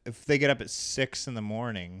 if they get up at 6 in the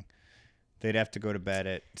morning, they'd have to go to bed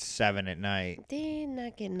at 7 at night. They're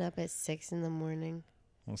not getting up at 6 in the morning.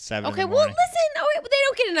 Well, 7 Okay, in the well, morning. listen. Oh, wait, they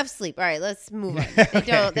don't get enough sleep. All right, let's move on. They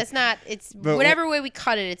don't. That's not, it's But whatever way we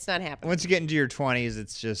cut it, it's not happening. Once you get into your 20s,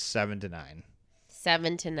 it's just 7 to 9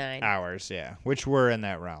 7 to 9. hours, yeah, which we're in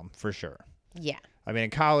that realm for sure. Yeah. I mean, in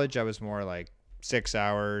college, I was more like 6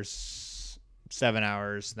 hours, 7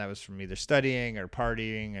 hours. And that was from either studying or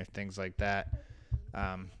partying or things like that.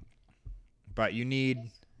 But you need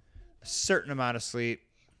a certain amount of sleep.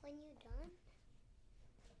 When you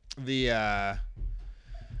done?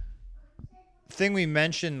 The thing we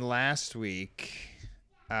mentioned last week,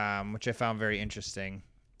 which I found very interesting,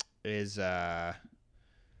 is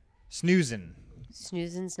snoozing.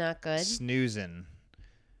 Snoozing's not good. Snoozing.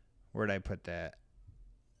 Where'd I put that?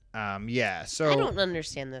 Yeah. So I don't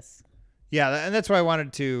understand this. yeah, and that's why I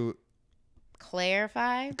wanted to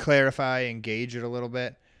Clarify? clarify, engage it a little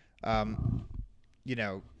bit. I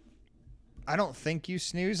don't think you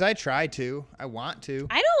snooze. I try to. I want to.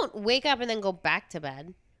 I don't wake up and then go back to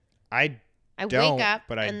bed. I I don't, wake up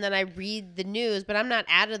but and then I read the news, but I'm not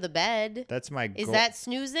out of the bed. that's my Is goal. that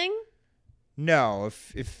snoozing? No,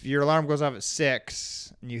 if your alarm goes off at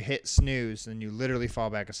 6 and you hit snooze, then you literally fall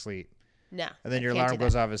back asleep. No. And then I your can't alarm do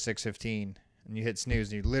goes that. off at 6:15 and you hit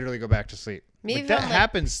snooze and you literally go back to sleep. Maybe Like, if that I'm,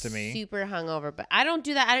 happens to me. super hungover, but I don't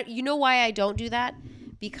do that. You know why I don't do that?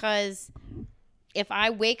 Because if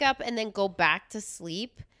I wake up and then go back to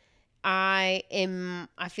sleep, I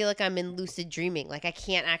feel like I'm in lucid dreaming. Like I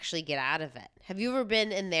can't actually get out of it. Have you ever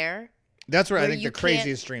been in there? That's where I where think you the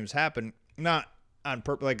craziest dreams happen. Not on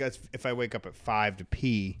purpose. Like if I wake up at 5 to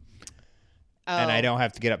pee and I Oh. don't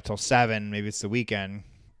have to get up till 7, maybe it's the weekend.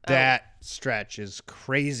 That stretch is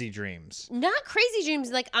crazy dreams. Not crazy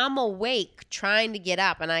dreams. Like I'm awake trying to get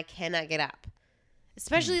up and I cannot get up.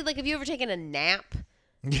 Especially like, have you ever taken a nap?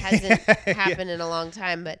 Hasn't happened in a long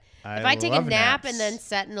time, but if I take a love nap naps. and then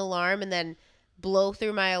set an alarm and then blow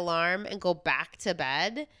through my alarm and go back to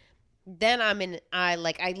bed, then I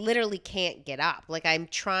literally can't get up. Like I'm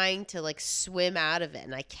trying to like swim out of it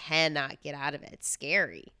and I cannot get out of it. It's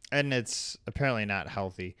scary And it's apparently not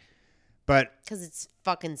healthy. But, because it's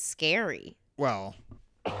fucking scary. well,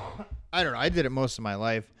 I don't know. I did it most of my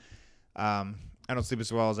life. I don't sleep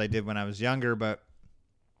as well as I did when I was younger, but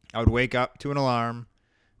I would wake up to an alarm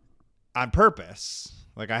on purpose.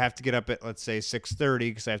 Like I have to get up at, let's say, 6:30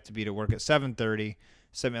 because I have to be to work at 7:30.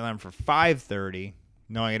 Set my alarm for 5:30,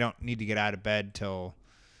 knowing I don't need to get out of bed till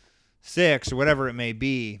 6 or whatever it may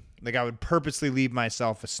be. Like I would purposely leave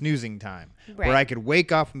myself a snoozing time where Right. I could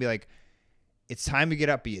wake up and be like, it's time to get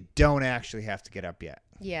up, but you don't actually have to get up yet.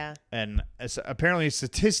 Yeah, And apparently,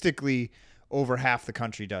 statistically, over half the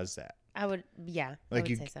country does that. I would. Yeah, Like I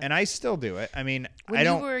you, would say so. and I still do it. I mean, When I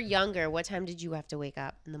don't you were younger, what time did you have to wake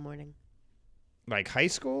up in the morning? like high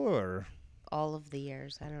school or. All of the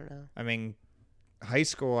years, I don't know. I mean, high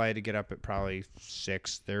school I had to get up at probably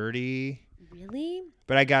 6:30, Really?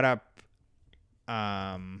 but I got up.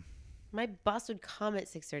 My bus would come at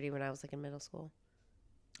 6:30 when I was like in middle school.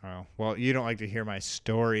 Oh well, you don't like to hear my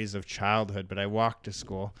stories of childhood, but I walked to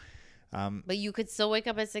school. But you could still wake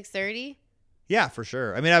up at 6:30? Yeah, for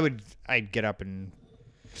sure. I mean, I'd get up and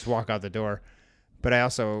just walk out the door, but I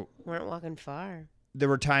also Weren't walking far. there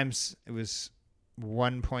were times it was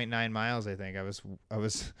 1.9 miles. I think I was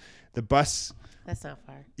the bus. That's not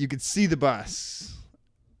far. You could see the bus.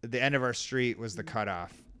 At the end of our street was the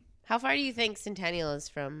cutoff. How far do you think Centennial is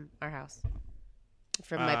from our house?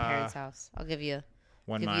 From my parents' house. I'll give you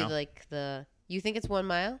 1 give mile. you like you think it's 1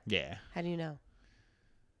 mile? Yeah. How do you know?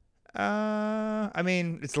 I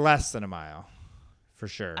mean, it's less than a mile, for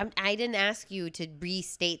sure. I didn't ask you to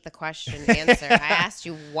restate the question answer. I asked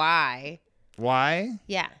you why. Why?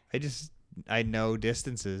 Yeah. I know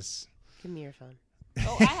distances. Give me your phone.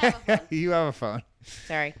 Oh, I have a phone. You have a phone.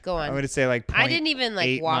 Sorry. Go on. I'm going to say like I didn't even like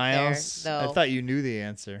 0.8 walk miles. there though. I thought you knew the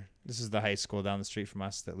answer. This is the high school down the street from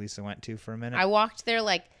us that Lisa went to for a minute. I walked there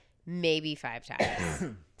like maybe 5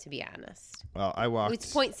 times, to be honest. Well, I walked.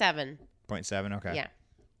 It's 0.7. 0.7. Okay.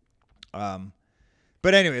 Yeah.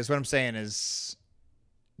 But anyways, what I'm saying is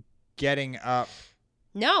getting up.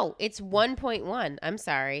 No, it's 1.1. I'm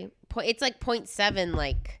sorry. It's like 0.7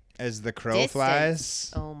 like As the crow distance.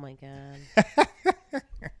 flies. Oh my god.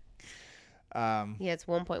 Yeah, it's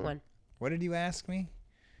 1.1. What did you ask me?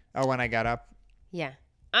 Oh, when I got up. Yeah.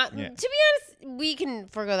 Yeah. To be honest, we can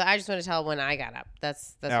forego that. I just want to tell when I got up.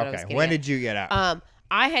 That's what I was Okay. getting When at. did you get up?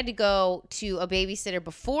 I had to go to a babysitter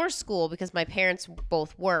before school because my parents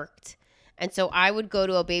both worked. And so I would go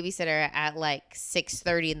to a babysitter at like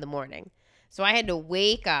 6:30 in the morning. So I had to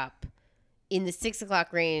wake up in the 6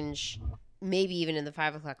 o'clock range, maybe even in the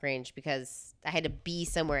 5 o'clock range, because I had to be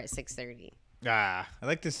somewhere at 6:30. I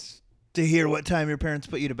like this to hear what time your parents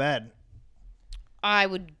put you to bed. I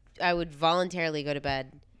would voluntarily go to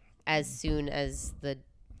bed as soon as the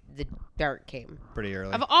dark came. Pretty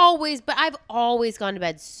early. I've always gone to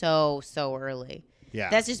bed so early. Yeah.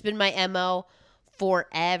 That's just been my MO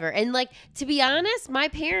forever. And like, to be honest, my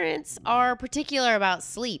parents are particular about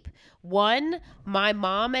sleep. One, my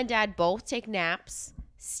mom and dad both take naps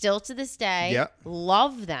still to this day. Yep.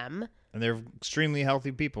 Love them. And they're extremely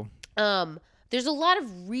healthy people. There's a lot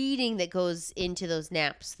of reading that goes into those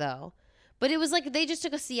naps though. But it was like they just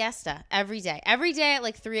took a siesta every day. Every day at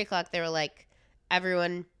like 3 o'clock, they were like,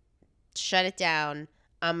 everyone shut it down.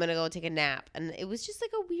 I'm going to go take a nap. And it was just like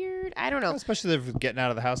a weird, I don't know. Especially if they're getting out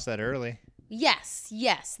of the house that early.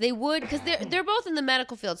 Yes, they would, because they're both in the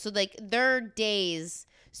medical field, so like their days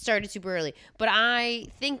started super early. But I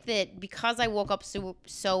think that because I woke up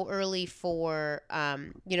so early for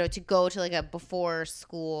to go to like a before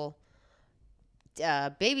school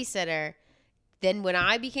babysitter, then when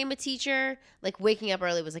I became a teacher, like waking up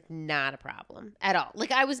early was like not a problem at all.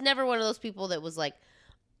 Like I was never one of those people that was like,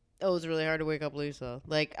 oh, it's really hard to wake up, Lisa.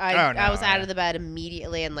 Like I was out of the bed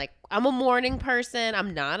immediately, and like I'm a morning person.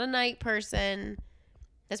 I'm not a night person.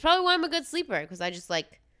 That's probably why I'm a good sleeper, because I just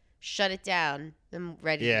like shut it down. I'm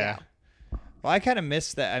ready to go. Well, I kind of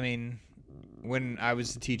miss that. I mean, when I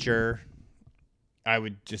was a teacher, I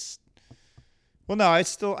would just. Well, no, I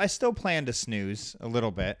still plan to snooze a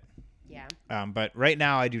little bit. Yeah. But right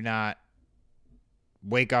now I do not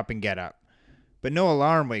wake up and get up. But no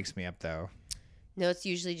alarm wakes me up though. No, it's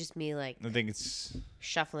usually just me like I think it's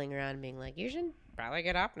shuffling around and being like, you should probably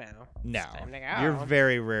get up now. no. It's time to go. You're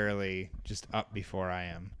very rarely just up before I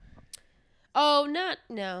am. Oh,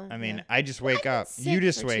 no. I mean, yeah. I just wake I've been up. sick You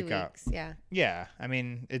just for 2 wake up. weeks, Yeah. Yeah. I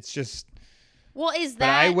mean, it's just. Well, is But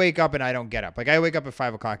I that wake up and I don't get up. Like I wake up at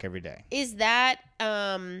 5 o'clock every day. is that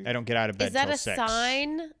I don't get out of bed is that till a 6.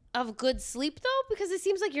 sign of good sleep though? Because it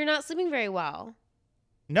seems like you're not sleeping very well.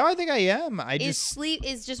 No, I think I am.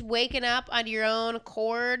 Is just waking up on your own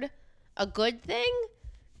accord a good thing,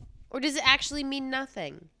 or does it actually mean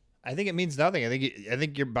nothing? I think it means nothing. I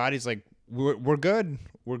think your body's like we're good.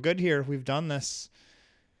 We're good here. We've done this.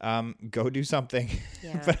 Go do something.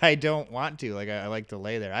 Yeah. But I don't want to. Like I like to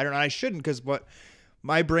lay there. I don't know. I shouldn't, because what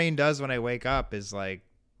my brain does when I wake up is like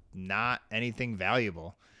not anything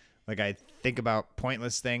valuable. Like I think about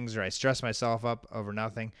pointless things, or I stress myself up over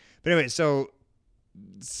nothing. But anyway, so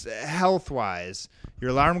health wise,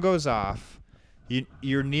 your alarm goes off.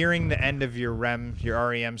 You're nearing the end of your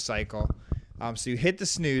REM cycle. So you hit the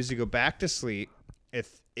snooze, you go back to sleep.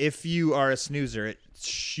 If you are a snoozer, it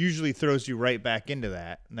usually throws you right back into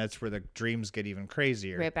that, and that's where the dreams get even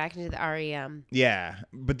crazier. Right back into the REM. Yeah,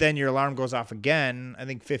 but then your alarm goes off again. I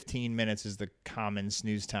think 15 minutes is the common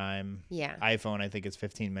snooze time. Yeah. iPhone, I think it's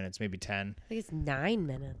 15 minutes, maybe 10. I think it's 9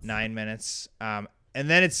 minutes. 9 minutes. And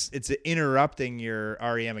then it's interrupting your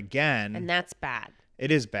REM again. And that's bad. It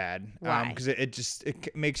is bad. Why? Because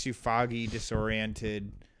it makes you foggy,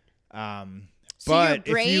 disoriented. So your But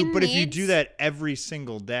brain if you needs- do that every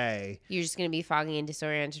single day, You're just going to be foggy and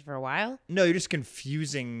disoriented for a while? no, you're just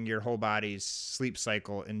confusing your whole body's sleep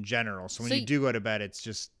cycle in general. So when So you do go to bed, it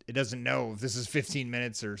doesn't know if this is 15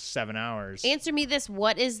 minutes or 7 hours. Answer me this.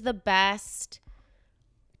 What is the best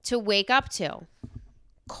to wake up to?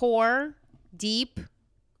 Core, deep,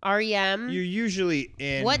 REM? You're usually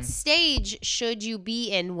in. What stage should you be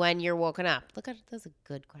in when you're woken up? That's a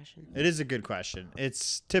good question. It is a good question.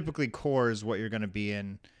 It's typically core is what you're going to be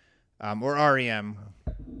in, or REM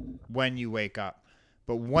when you wake up.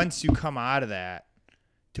 But once you come out of that,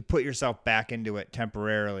 to put yourself back into it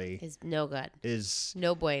temporarily Is no good. is.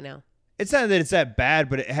 No bueno. It's not that it's that bad,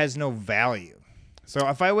 but it has no value. So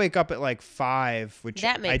if I wake up at like 5, which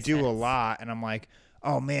That I makes do a sense. lot, and I'm like,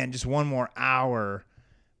 oh man, just one more hour,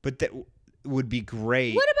 but that would be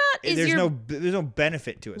great. What about there's no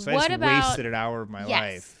benefit to it. So I What just about- wasted an hour of my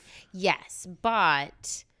life. Yes,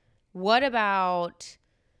 but what about?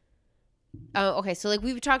 Okay, so like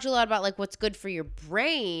we've talked a lot about like what's good for your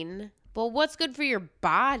brain, but what's good for your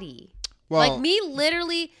body? Well, Like me,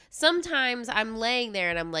 literally, sometimes I'm laying there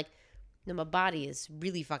and I'm like, no, my body is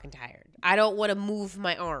really fucking tired. I don't want to move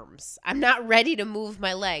my arms. I'm not ready to move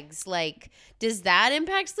my legs. Like, does that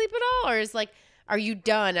impact sleep at all, or is like, are you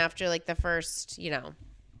done after like the first,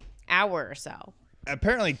 hour or so?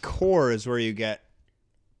 apparently core is where you get,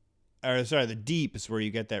 or sorry, the deep is where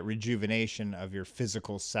you get that rejuvenation of your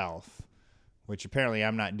physical self, which apparently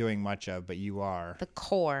I'm not doing much of, but you are. The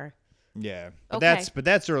core. Yeah, but Okay.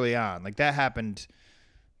 that's early on. Like that happened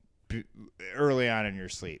early on in your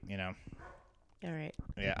sleep, All right.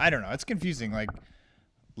 Yeah, I don't know. It's confusing. Like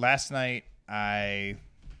last night,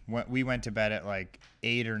 we went to bed at like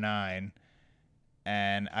 8 or 9,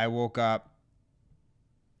 and I woke up,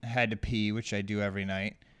 had to pee, which I do every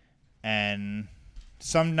night, and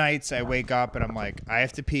some nights I wake up and I'm like, I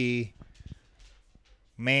have to pee.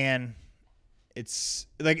 Man, it's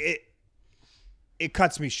like it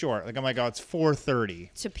cuts me short. Like I'm like, oh, it's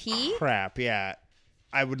 4:30. To pee? Crap, yeah.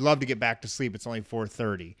 I would love to get back to sleep. It's only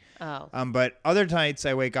 4:30. Oh. But other nights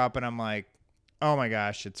I wake up and I'm like, oh my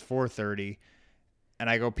gosh, it's 4:30, and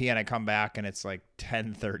I go pee and I come back and it's like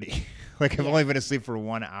 10:30. Like I've only been asleep for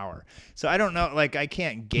 1 hour. So I don't know. Like I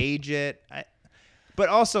can't gauge it. But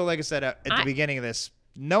also, like I said at the beginning of this,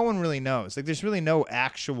 no one really knows. Like there's really no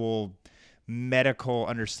actual medical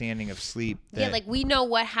understanding of sleep. Yeah, like we know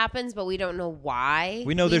what happens, but we don't know why.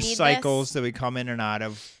 We know there's need cycles this. that we come in and out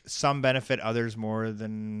of. Some benefit others more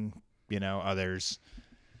than, others.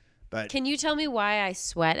 But Can you tell me why I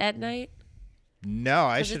sweat at night? no,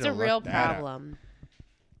 I Because should it's have a real looked that up. problem.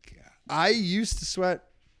 I used to sweat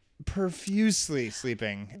profusely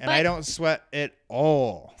sleeping, and But- I don't sweat at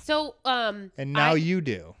all. So, And now I- you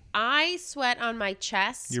do. I sweat on my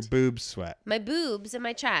chest, Your boobs sweat. my boobs, and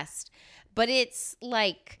my chest, but it's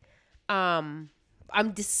like, I'm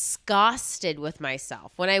disgusted with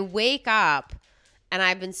myself when I wake up and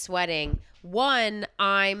I've been sweating. One,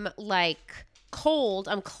 I'm like cold.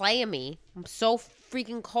 I'm clammy. I'm so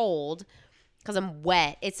freaking cold because I'm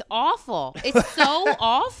wet. It's awful. It's so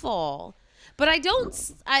awful. But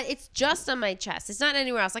it's just on my chest. It's not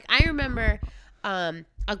anywhere else. Like I remember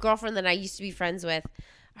a girlfriend that I used to be friends with,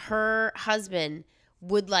 her husband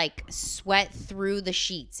would like sweat through the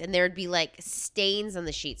sheets and there would be like stains on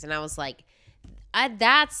the sheets. And I was like,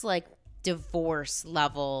 that's like divorce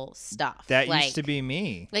level stuff. That like, used to be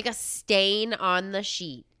me. like a stain on the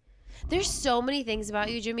sheet. There's so many things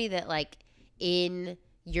about you, Jimmy, that like in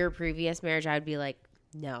your previous marriage, I'd be like,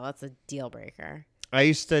 no, that's a deal breaker. I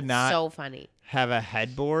used to not So funny. have a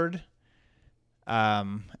headboard,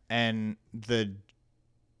 and the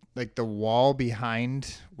wall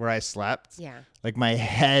behind where I slept, Yeah. like my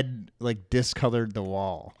head like discolored the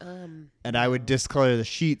wall, and I would discolor the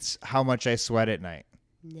sheets. How much I sweat at night.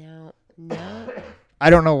 No. I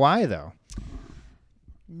don't know why though.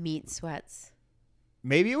 Meat sweats.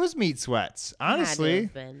 Maybe it was meat sweats. Had to Honestly,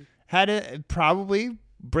 have been. had to probably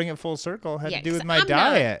bring it full circle. Had Yeah, to do 'cause with my I'm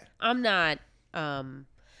diet. I'm not.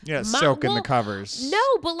 Yeah, soak in the well, covers. No,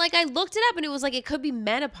 but like I looked it up and it was like it could be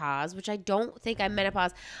menopause, which I don't think I'm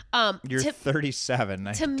menopause. You're 37.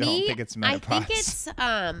 I don't think it's menopause.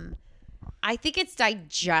 I think it's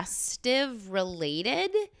digestive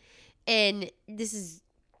related, and this is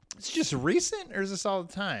It's just recent, or is this all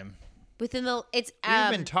the time? within the it's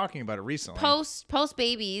We've been talking about it recently. post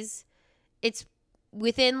babies. It's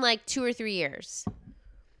within like 2 or 3 years.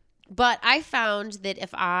 But I found that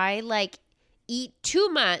if I like eat too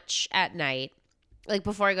much at night, like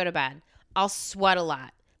before I go to bed, I'll sweat a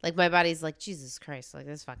lot. Like my body's like, Jesus Christ, like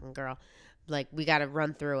this fucking girl. Like we got to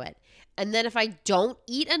run through it. And then if I don't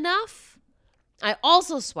eat enough, I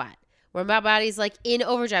also sweat. Where my body's like in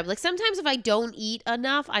overdrive. Like sometimes if I don't eat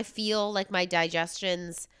enough, I feel like my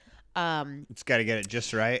digestion's It's got to get it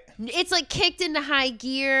just right. it's like kicked into high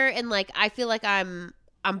gear, and like I feel like I'm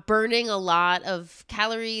burning a lot of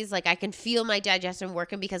calories. Like I can feel my digestion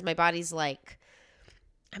working because my body's like,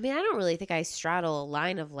 I mean, I don't really think I straddle a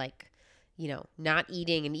line of like, not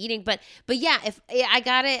eating and eating, but yeah, if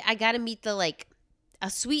I gotta meet the like a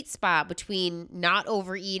sweet spot between not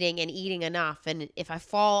overeating and eating enough. And if I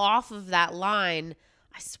fall off of that line,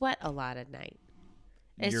 I sweat a lot at night.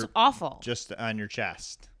 And You're it's awful. Just on your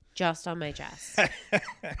chest. Just on my chest.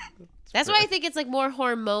 That's why I think it's like more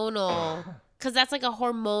hormonal, because that's like a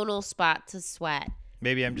hormonal spot to sweat.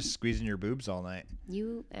 Maybe I'm just squeezing your boobs all night.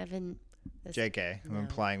 You, Evan. JK, I'm No.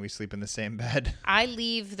 implying we sleep in the same bed. I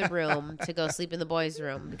leave the room to go sleep in the boys'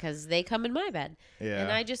 room because they come in my bed. Yeah.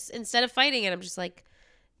 And I just, instead of fighting it, I'm just like,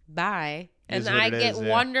 bye. It is And what I it get is, yeah.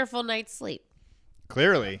 wonderful night's sleep.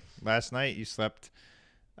 Clearly, last night you slept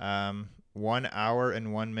 1 hour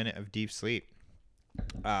and 1 minute of deep sleep.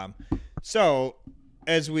 So,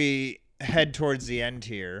 as we head towards the end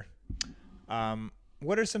here,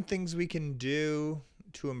 what are some things we can do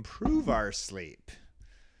to improve our sleep?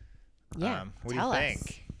 Yeah. What tell do you us.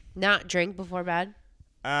 think? Not drink before bed.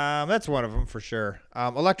 That's one of them for sure.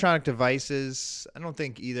 Electronic devices. I don't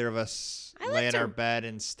think either of us I like lay in to- our bed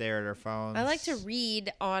and stare at our phones. I like to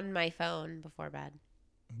read on my phone before bed.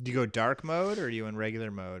 Do you go dark mode or are you in regular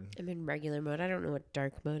mode? I'm in regular mode. I don't know what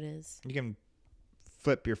dark mode is. You can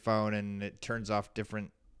flip your phone and it turns off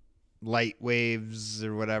different light waves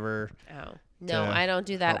or whatever. Oh. No, to I don't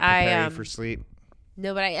do that. help prepare I you for sleep.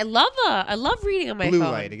 No, but I love reading on my Blue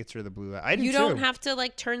phone. light. It gets rid of the blue light. I do You too. don't have to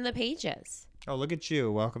like turn the pages. Oh, look at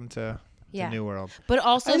you. Welcome to Yeah. the new world. But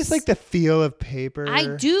also I just like the feel of paper.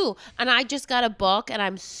 I do. And I just got a book and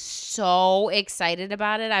I'm so excited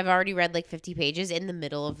about it. I've already read like 50 pages in the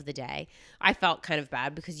middle of the day. I felt kind of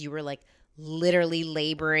bad because you were like literally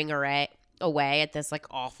laboring away at this like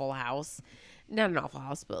awful house. Not an awful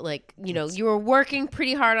house, but like, you were working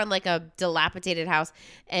pretty hard on like a dilapidated house,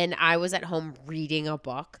 and I was at home reading a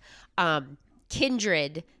book.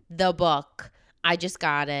 Kindred, the book. I just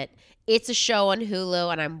got it. It's a show on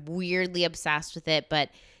Hulu, and I'm weirdly obsessed with it, but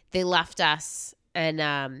they left us, and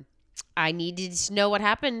I needed to know what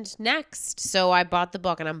happened next. So I bought the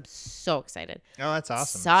book, and I'm so excited. Oh, that's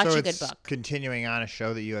awesome. Such so a good it's book. Continuing on a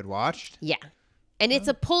show that you had watched. Yeah. And it's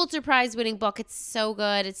a Pulitzer Prize winning book. It's so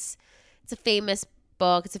good. It's a famous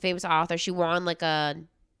book. It's a famous author. She won like a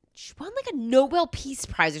Nobel Peace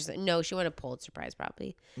Prize or something. No, she won a Pulitzer Prize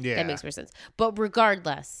probably. Yeah. That makes more sense. But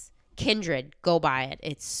regardless, Kindred, go buy it.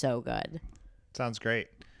 It's so good. Sounds great.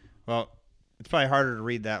 Well, it's probably harder to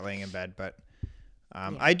read that laying in bed, but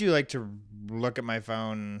Yeah. I do like to look at my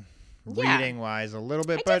phone Yeah. reading wise a little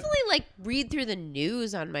bit, I but definitely like read through the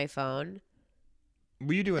news on my phone.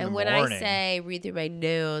 what you do in And the when morning? I say read through my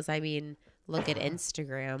news, I mean look at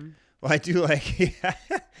Instagram. Well, I do like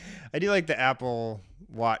I do like the Apple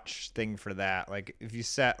Watch thing for that. Like if you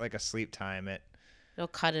set like a sleep time, It'll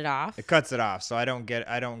cut it off. it cuts it off, so I don't get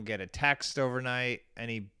a text overnight.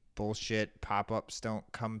 Any bullshit pop-ups don't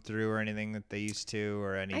come through or anything that they used to,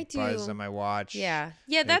 or any I buzz do. on my watch. Yeah.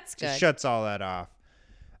 Yeah, It that's just good. shuts all that off.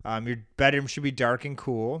 Your bedroom should be dark and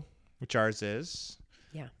cool, which ours is.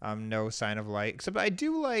 Yeah. No sign of light, except I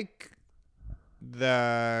do like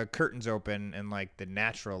the curtains open and like the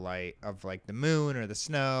natural light of like the moon or the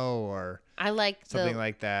snow or I like something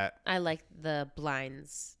like that. I like the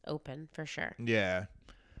blinds open for sure. Yeah.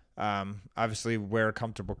 Obviously wear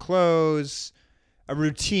comfortable clothes, a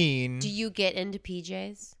routine. Do you get into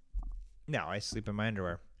PJs? No, I sleep in my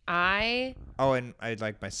underwear. I Oh, and I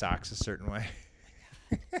like my socks a certain way.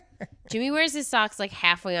 Jimmy wears his socks like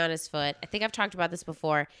halfway on his foot. I think I've talked about this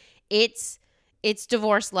before. It's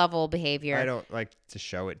divorce level behavior. I don't like to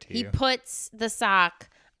show it to He you. puts the sock.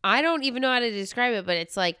 I don't even know how to describe it, but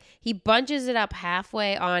it's like he bunches it up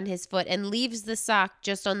halfway on his foot and leaves the sock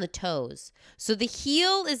just on the toes. So the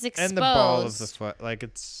heel is exposed, And the ball of the foot, like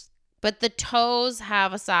it's but the toes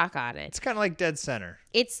have a sock on it. kind of like dead center.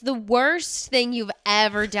 It's the worst thing you've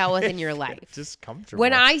ever dealt with in your life. Just comfortable.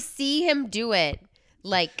 When I see him do it,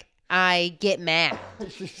 like I get mad.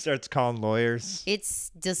 She starts calling lawyers. It's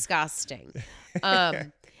disgusting.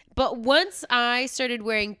 But once I started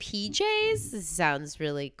wearing PJs, this sounds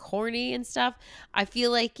really corny and stuff. I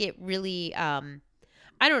feel like it really, I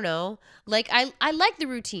don't know. Like I like the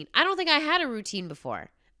routine. I don't think I had a routine before,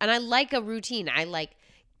 and I like a routine. I like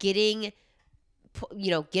getting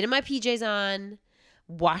my PJs on,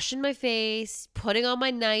 washing my face, putting on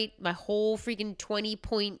my whole freaking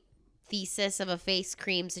 20-point thesis of a face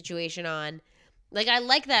cream situation on. Like I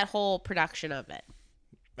like that whole production of it.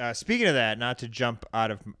 Speaking of that, not to jump out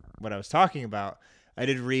of what I was talking about, I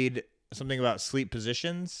did read something about sleep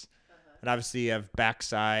positions. And obviously you have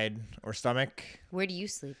backside or stomach. Where do you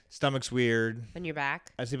sleep? Stomach's weird. On your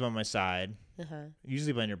back? I sleep on my side. Uh-huh. You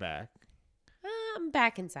sleep on your back. I'm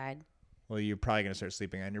back inside. Well, you're probably going to start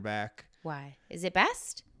sleeping on your back. Why? Is it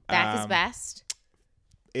best? Back is best?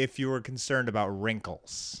 If you were concerned about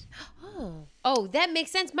wrinkles. Oh, that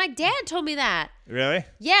makes sense. My dad told me that. Really?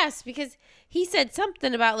 Yes, because he said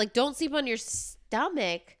something about like don't sleep on your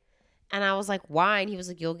stomach. And I was like, why? And he was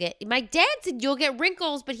like, my dad said you'll get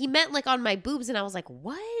wrinkles, but he meant like on my boobs. And I was like,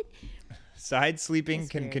 what? Side sleeping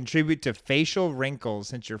That's can weird. contribute to facial wrinkles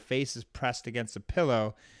since your face is pressed against a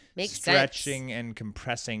pillow, Makes sense. stretching and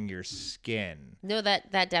compressing your skin. No,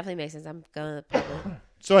 that definitely makes sense. I'm gonna probably.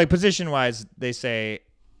 So, like position wise, they say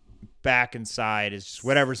back and side is just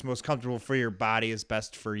whatever's most comfortable for your body is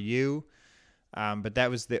best for you. But that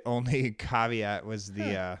was the only caveat was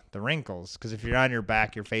the wrinkles, because if you're on your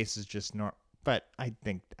back, your face is just normal. But I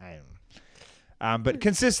think I don't. But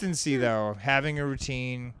consistency though, having a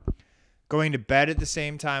routine, going to bed at the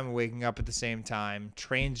same time, waking up at the same time,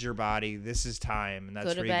 trains your body. This is time, and that's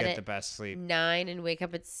Go to where you bed get at the best sleep. 9 and wake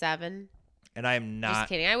up at 7. And I am Just not.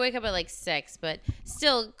 kidding. I wake up at like 6, but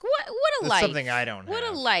still, what a That's life. something I don't What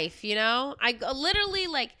have. a life, you know? I literally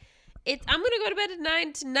like I'm going to go to bed at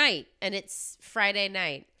 9 tonight, and it's Friday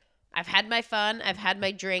night. I've had my fun. I've had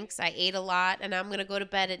my drinks. I ate a lot, and I'm going to go to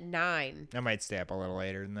bed at 9. I might stay up a little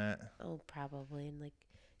later than that. Oh, probably. And like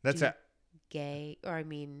That's Do- it. gay, or I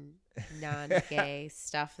mean non-gay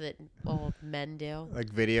stuff that old men do. Like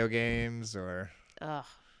video games or Ugh,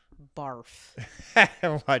 barf.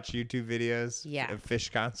 watch YouTube videos Yeah. of fish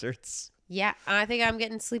concerts. Yeah, I think I'm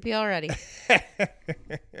getting sleepy already.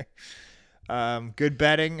 Good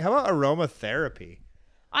bedding. How about aromatherapy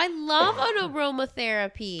I love an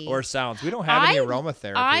aromatherapy. or sounds? We don't have any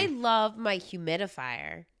aromatherapy. I love my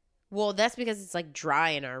humidifier. Well, that's because it's like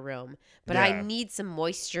dry in our room, but Yeah. I need some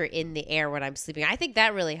moisture in the air when I'm sleeping. I think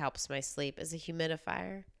that really helps my sleep as a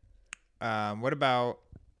humidifier. What about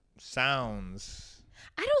sounds?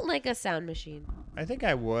 I don't like a sound machine. I think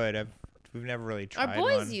I would. We've never really tried Our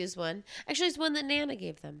boys one. use one. Actually, it's one that Nana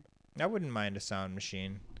gave them. I wouldn't mind a sound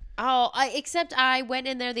machine. Oh, except I went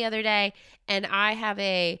in there the other day, and I have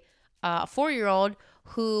a 4-year-old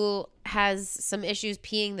who has some issues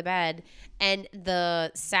peeing the bed, and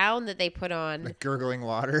the sound that they put on Like gurgling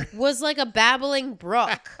water. was like a babbling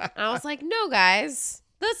brook. I was like, no, guys,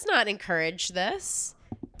 let's not encourage this.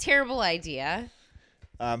 Terrible idea.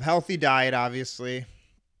 Healthy diet, obviously.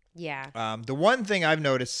 Yeah. The one thing I've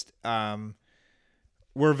noticed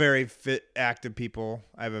we're very fit, active people.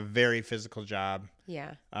 I have a very physical job.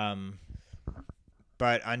 Yeah.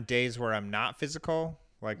 But on days where I'm not physical,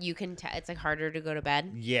 like You can it's like harder to go to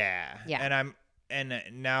bed. yeah. Yeah. And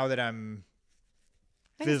now that I'm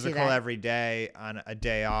I can see physical that. every day on a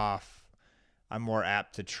day off, I'm more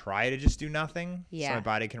apt to try to just do nothing so Yeah. my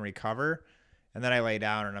body can recover. And then I lay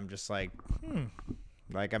down and I'm just like,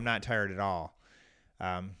 like I'm not tired at all.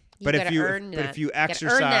 But if gotta you earn that. if you You gotta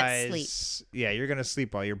earn that exercise, yeah, you're gonna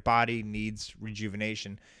sleep well. Your body needs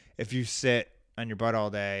rejuvenation. If you sit on your butt all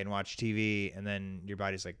day and watch TV, and then your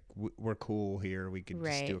body's like, we're cool here, we could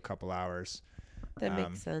just do Right. a couple hours. That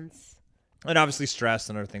makes sense. And obviously, stress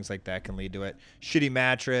and other things like that can lead to it. Shitty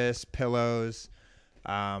mattress, pillows.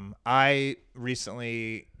 I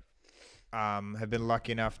recently have been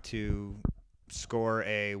lucky enough to score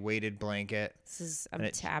a weighted blanket. This is and I'm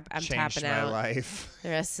it tapping changed my out. life. The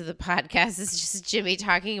rest of the podcast is just Jimmy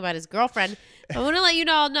talking about his girlfriend. I want to let you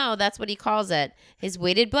all know that's what he calls it. His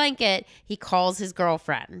weighted blanket, he calls his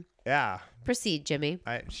girlfriend. Yeah, Proceed, Jimmy.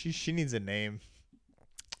 she needs a name.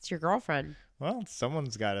 It's your girlfriend. Well,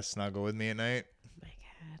 someone's got to snuggle with me at night. Oh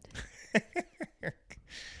my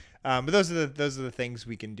God. But those are the things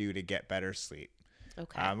we can do to get better sleep.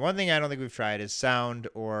 Okay. One thing I don't think we've tried is sound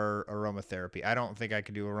or aromatherapy. I don't think I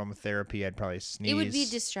could do aromatherapy. I'd probably sneeze. It would be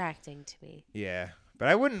distracting to me. Yeah, but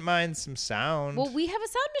I wouldn't mind some sound. Well, we have a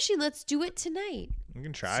sound machine. Let's do it tonight. We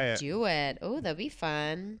can try Let's it. do it. Oh, that'd be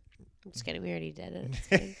fun. I'm just kidding. We already did it. Just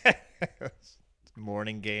kidding.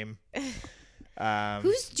 Morning game.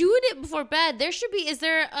 Who's doing it before bed? There should be. Is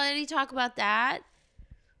there any talk about that?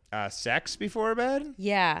 Sex before bed?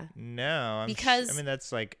 Yeah. No, Because- I mean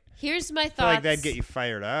that's like Here's my I thoughts. feel like that'd get you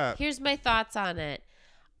fired up. Here's my thoughts on it.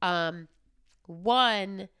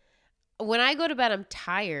 One, when I go to bed, I'm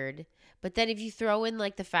tired. But then if you throw in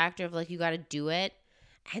like the factor of like you got to do it,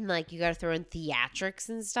 and like you got to throw in theatrics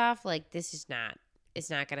and stuff, like this is not. It's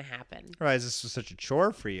not gonna happen. Why is this such a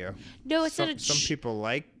chore for you? No, it's some, not a. some people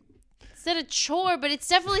like. It's not a chore, but it's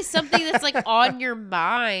definitely something that's like on your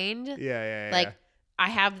mind. Yeah. Like I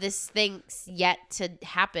have this thing yet to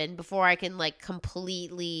happen before I can like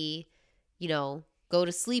completely, go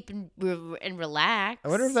to sleep and relax. I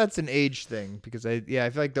wonder if that's an age thing because I feel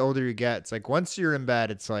like the older you get, it's like once you're in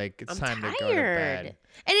bed, it's like it's I'm time tired. to go to bed.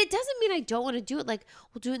 And it doesn't mean I don't want to do it. Like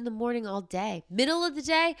we'll do it in the morning all day. Middle of the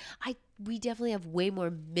day, we definitely have way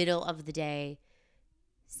more middle of the day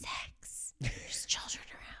sex. There's children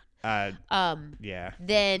around. Yeah.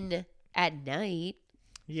 Then at night,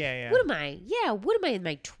 Yeah. what am I? Yeah, what am I in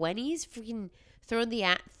my 20s? Freaking throwing the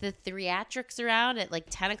theatrics around at like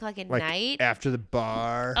 10 o'clock at Like night. after the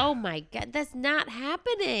bar. Oh my God, that's not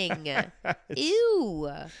happening. It's Ew.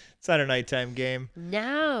 not a nighttime game.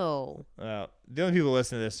 No. Well, the only people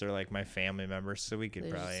listening to this are like my family members, so we could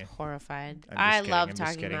They're probably. just horrified. I'm just I kidding, love I'm just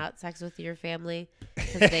talking kidding. about sex with your family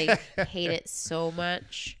because they hate it so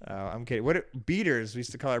much. I'm kidding. Beaters? We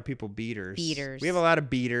used to call our people beaters. Beaters. We have a lot of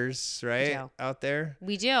beaters, right, do. out there.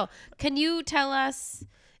 We do. Can you tell us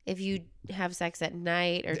if you have sex at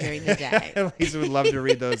night or during the day? Lisa would love to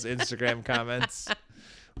read those Instagram comments.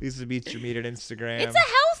 Lisa Beats Your Meat at Instagram. It's a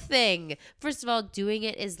health thing. First of all, doing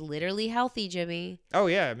it is literally healthy, Jimmy. Oh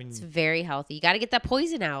yeah, I mean, It's very healthy. You got to get that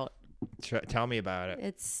poison out. tell me about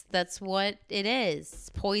it. That's what it is. It's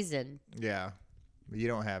poison. Yeah, you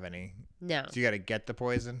don't have any. No. So you got to get the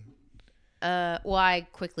poison. Well, I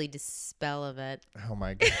quickly dispel of it. Oh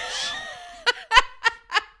my gosh.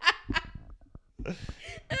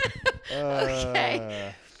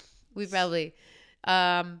 Okay. We probably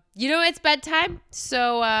it's bedtime,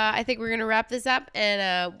 so I think we're gonna wrap this up,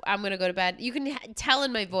 and I'm gonna go to bed. You can tell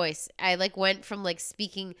in my voice, I like went from like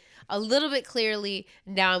speaking a little bit clearly,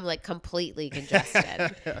 now I'm like completely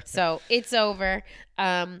congested. So it's over.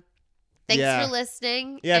 Thanks Yeah. for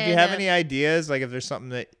listening. Yeah, if you and, have any ideas, like if there's something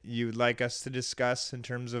that you would like us to discuss in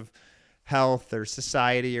terms of health or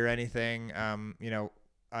society or anything,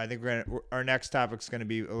 I think our next topic's gonna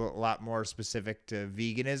be a lot more specific to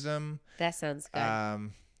veganism. that sounds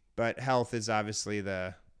good. But health is obviously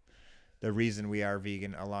the reason we are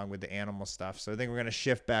vegan, along with the animal stuff. So I think we're gonna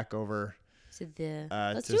shift back over, So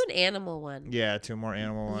let's to- do an animal one. to a more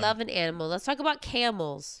animal one. Love an animal. Let's talk about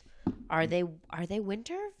camels. Are they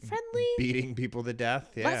winter friendly? Beating people to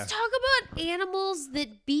death. Yeah. Let's talk about animals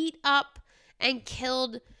that beat up and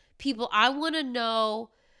killed people. I want to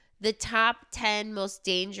know the top 10 most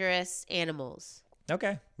dangerous animals.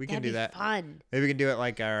 Okay, we can That'd do be that. fun. Maybe we can do it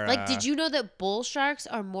like our Did you know that bull sharks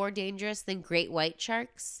are more dangerous than great white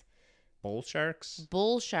sharks? bull sharks?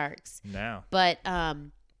 Bull sharks. No. But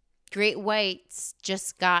great whites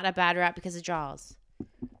just got a bad rap because of Jaws.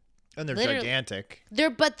 And they're Literally- gigantic.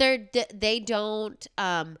 They don't.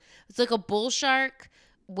 It's like a bull shark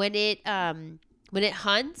when it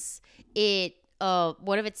hunts. It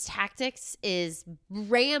one of its tactics is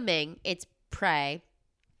ramming its prey,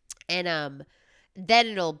 and then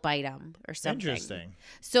it'll bite them or something. Interesting.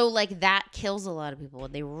 So like that kills a lot of people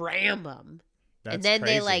when they ram them, That's and then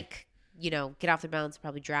crazy. they like get off their balance,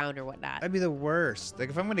 probably drown or whatnot. That'd be the worst. Like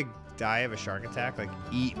if I'm gonna die of a shark attack, like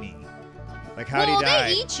eat me. Like how well, do you die?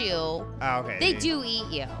 they eat you. Oh, okay. They do eat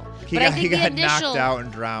you. He but I got, think he the got initial, knocked out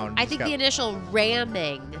and drowned. I Just think got- the initial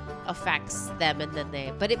ramming affects them, and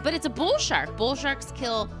then but it's a bull shark. Bull sharks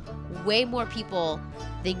kill way more people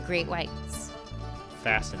than great whites.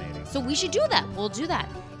 Fascinating. So we should do that. We'll do that.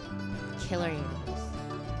 Killer animals.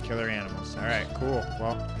 Killer animals. All right, cool.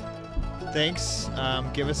 Well, thanks.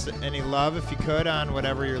 Give us any love if you could on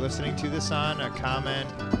whatever you're listening to this on. A comment,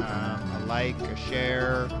 a like, a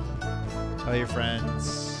share. Tell your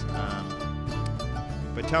friends.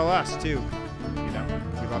 But tell us too.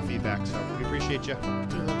 We love feedback, so we appreciate you. Do you love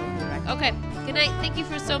the feedback? Okay. Good night. Thank you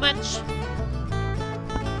for so much.